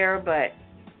there, but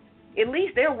at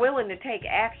least they're willing to take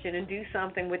action and do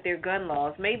something with their gun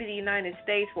laws. Maybe the United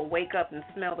States will wake up and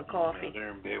smell the coffee.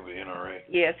 They're in bed with NRA.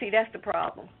 Yeah, see, that's the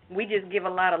problem. We just give a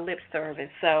lot of lip service.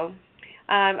 So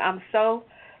I'm so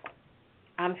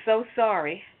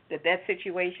sorry that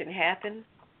situation happened,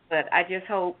 but I just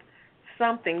hope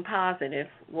something positive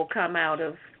will come out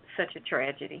of such a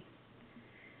tragedy.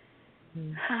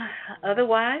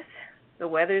 Otherwise, the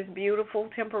weather is beautiful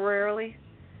temporarily.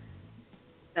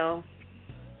 So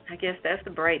I guess that's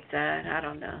the bright side. I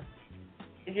don't know.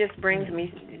 It just brings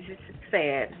me, it's just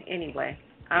sad anyway.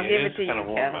 I'll give it to you,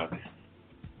 Kevin.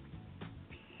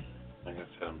 Like I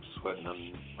said, I'm sweating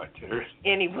on my tears.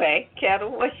 Anyway,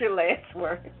 Kettle, what's your last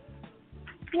word?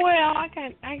 Well, I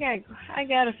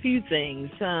got a few things.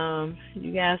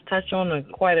 You guys touch on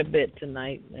it quite a bit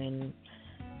tonight, and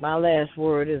my last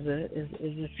word is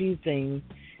a few things.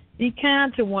 Be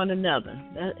kind to one another.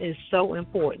 That is so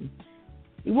important.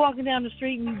 You're walking down the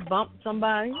street and you bump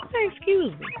somebody, say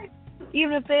excuse me.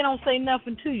 Even if they don't say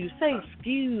nothing to you, say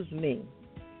excuse me.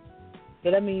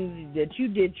 But that means that you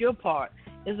did your part.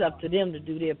 It's up to them to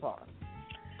do their part.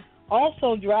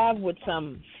 Also, drive with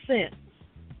some sense.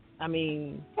 I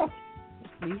mean,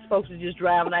 these folks are just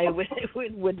driving out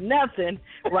with nothing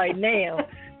right now,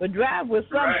 but drive with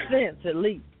some sense at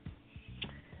least.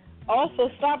 Also,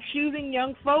 stop shooting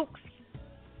young folks,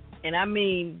 and I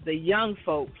mean the young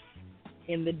folks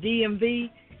in the DMV.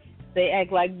 They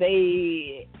act like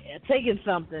they are taking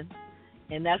something,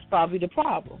 and that's probably the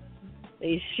problem.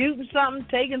 They shooting something,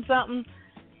 taking something,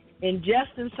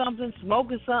 ingesting something,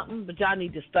 smoking something, but y'all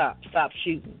need to stop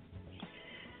shooting.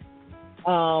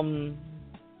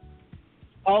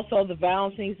 Also, the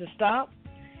violence needs to stop.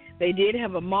 They did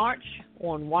have a march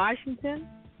on Washington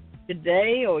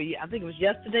today, or I think it was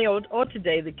yesterday or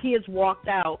today. The kids walked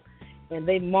out and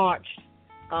they marched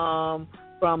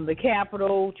from the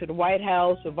Capitol to the White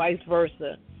House or vice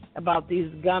versa about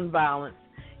these gun violence.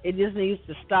 It just needs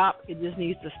to stop. It just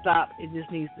needs to stop. It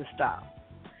just needs to stop.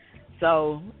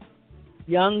 So,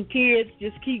 young kids,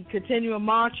 just keep continuing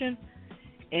marching,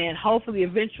 and hopefully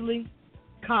eventually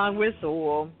Congress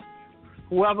or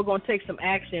whoever going to take some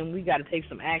action, we got to take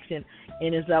some action,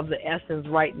 and it's of the essence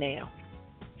right now.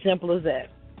 Simple as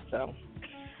that. So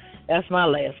that's my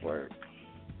last word.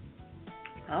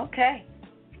 Okay.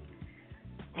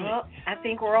 Well, I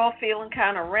think we're all feeling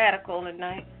kind of radical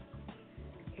tonight.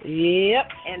 Yep.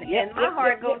 And my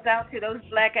heart goes out to those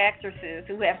black actresses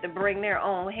who have to bring their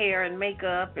own hair and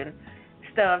makeup and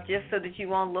stuff just so that you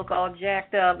won't look all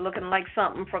jacked up, looking like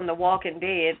something from The Walking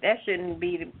Dead. That shouldn't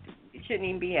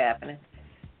even be happening.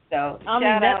 So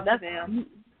shout out to them.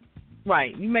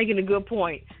 Right, you're making a good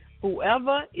point.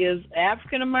 Whoever is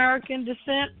African American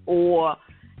descent or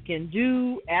can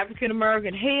do African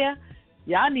American hair,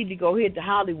 y'all need to go ahead to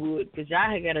Hollywood because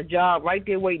y'all got a job right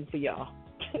there waiting for y'all.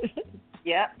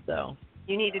 Yep. So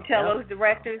you need to tell those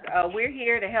directors, we're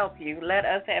here to help you. Let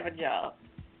us have a job.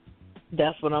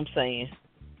 That's what I'm saying.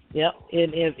 Yep.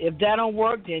 And if that don't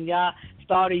work, then y'all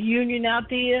start a union out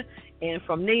there, and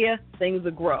from there things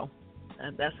will grow.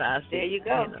 That's how I see it. There you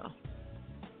go. You know.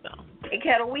 So. Hey,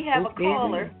 Kettle, we have a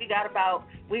caller. We got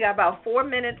about 4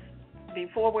 minutes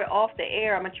before we're off the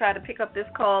air. I'm gonna try to pick up this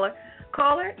caller.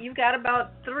 Caller, you've got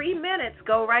about 3 minutes.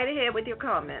 Go right ahead with your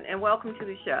comment, and welcome to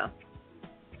the show.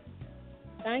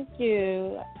 Thank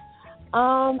you.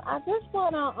 I just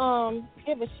want to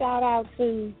give a shout out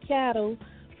to Cattle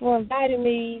for inviting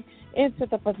me into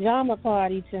the pajama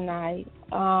party tonight.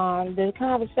 The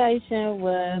conversation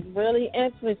was really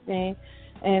interesting,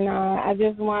 and I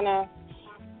just want to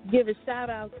give a shout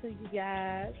out to you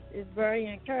guys. It's very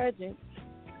encouraging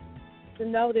to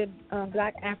know that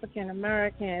Black African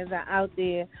Americans are out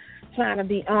there trying to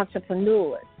be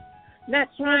entrepreneurs. Not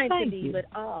trying to be, but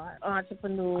are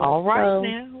entrepreneurs. All right,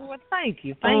 now. Well, thank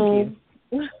you. Thank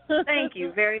you. Thank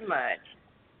you very much.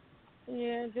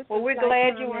 Yeah, well, we're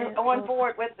glad you were on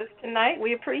board with us tonight.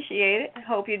 We appreciate it.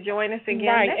 Hope you join us again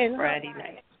next Friday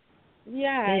night.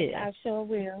 Yeah, I sure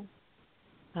will.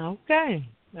 Okay.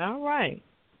 All right.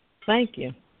 Thank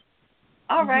you.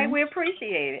 All right, we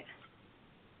appreciate it.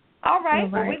 All right,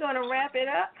 well, we're going to wrap it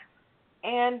up.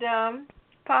 And,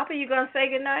 Papa, you going to say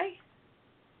goodnight?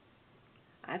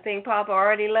 I think Papa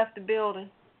already left the building.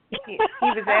 He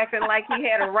was acting like he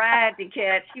had a ride to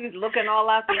catch. He was looking all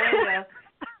out the window.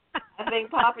 I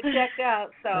think Papa checked out.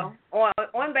 So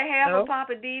on behalf of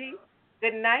Papa Didi,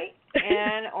 good night.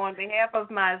 And on behalf of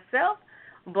myself,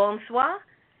 bonsoir.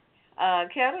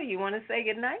 Kettle, you want to say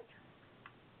good night?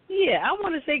 Yeah, I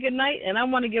want to say good night, and I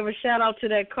want to give a shout-out to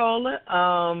that caller,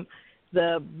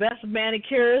 the best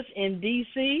manicurist in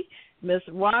D.C., Miss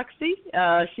Roxy.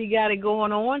 She got it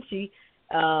going on. She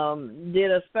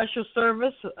did a special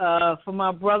service for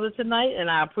my brother tonight, and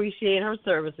I appreciate her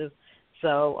services.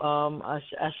 So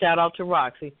a shout-out to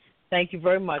Roxy. Thank you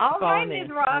very much for calling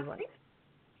in. All right, Ms. Roxy.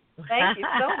 Thank you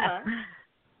so much.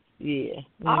 Yeah.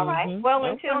 All right. Well,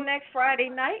 until next Friday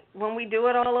night when we do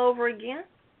it all over again,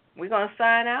 We're going to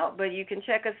sign out, but you can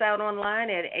check us out online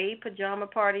at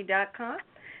apajamaparty.com.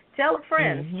 Tell a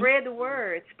friend, spread the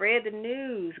word, spread the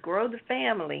news, grow the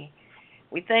family.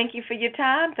 We thank you for your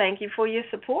time. Thank you for your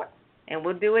support. And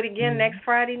we'll do it again next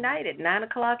Friday night at 9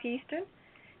 o'clock Eastern.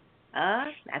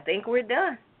 I think we're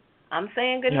done. I'm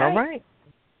saying good night. All right.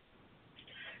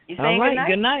 You saying good night?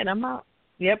 Good night. I'm out.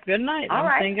 Yep, good night. All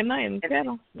right. Saying good night.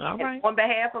 All right. On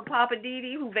behalf of Papa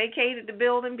Didi, who vacated the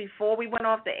building before we went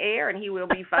off the air, and he will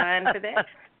be fine for that.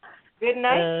 Good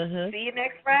night. See you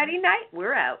next Friday night.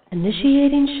 We're out.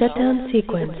 Initiating shutdown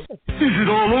sequence. Is it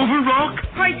all over, Rock?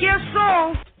 I guess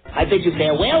so. I bid you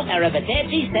farewell,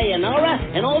 arrivederci, sayonara,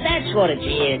 and all that sort of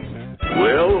cheers.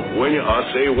 Well, when you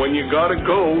gotta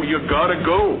go, you gotta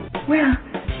go. Well,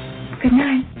 good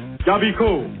night.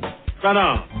 Yabiko.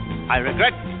 Sana. I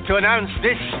regret to announce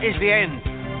this is the end.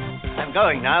 I'm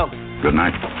going now. Good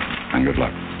night, and good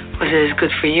luck. Was it as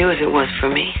good for you as it was for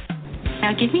me?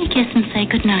 Now give me a kiss and say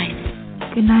good night.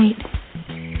 Good night.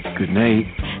 Good night.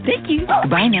 Thank you.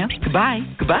 Goodbye now. Goodbye.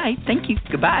 Goodbye. Thank you.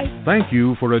 Goodbye. Thank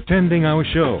you for attending our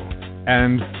show,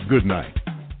 and good night.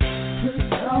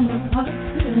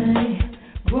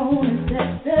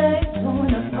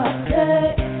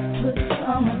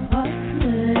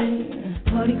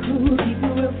 Party crew, keep it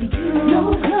real for you. No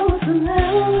clothes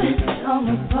allowed. It's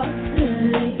summer party.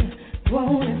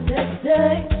 Grown and sexy,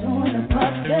 join the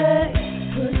party.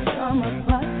 Good summer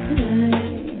party.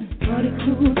 Party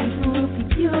crew.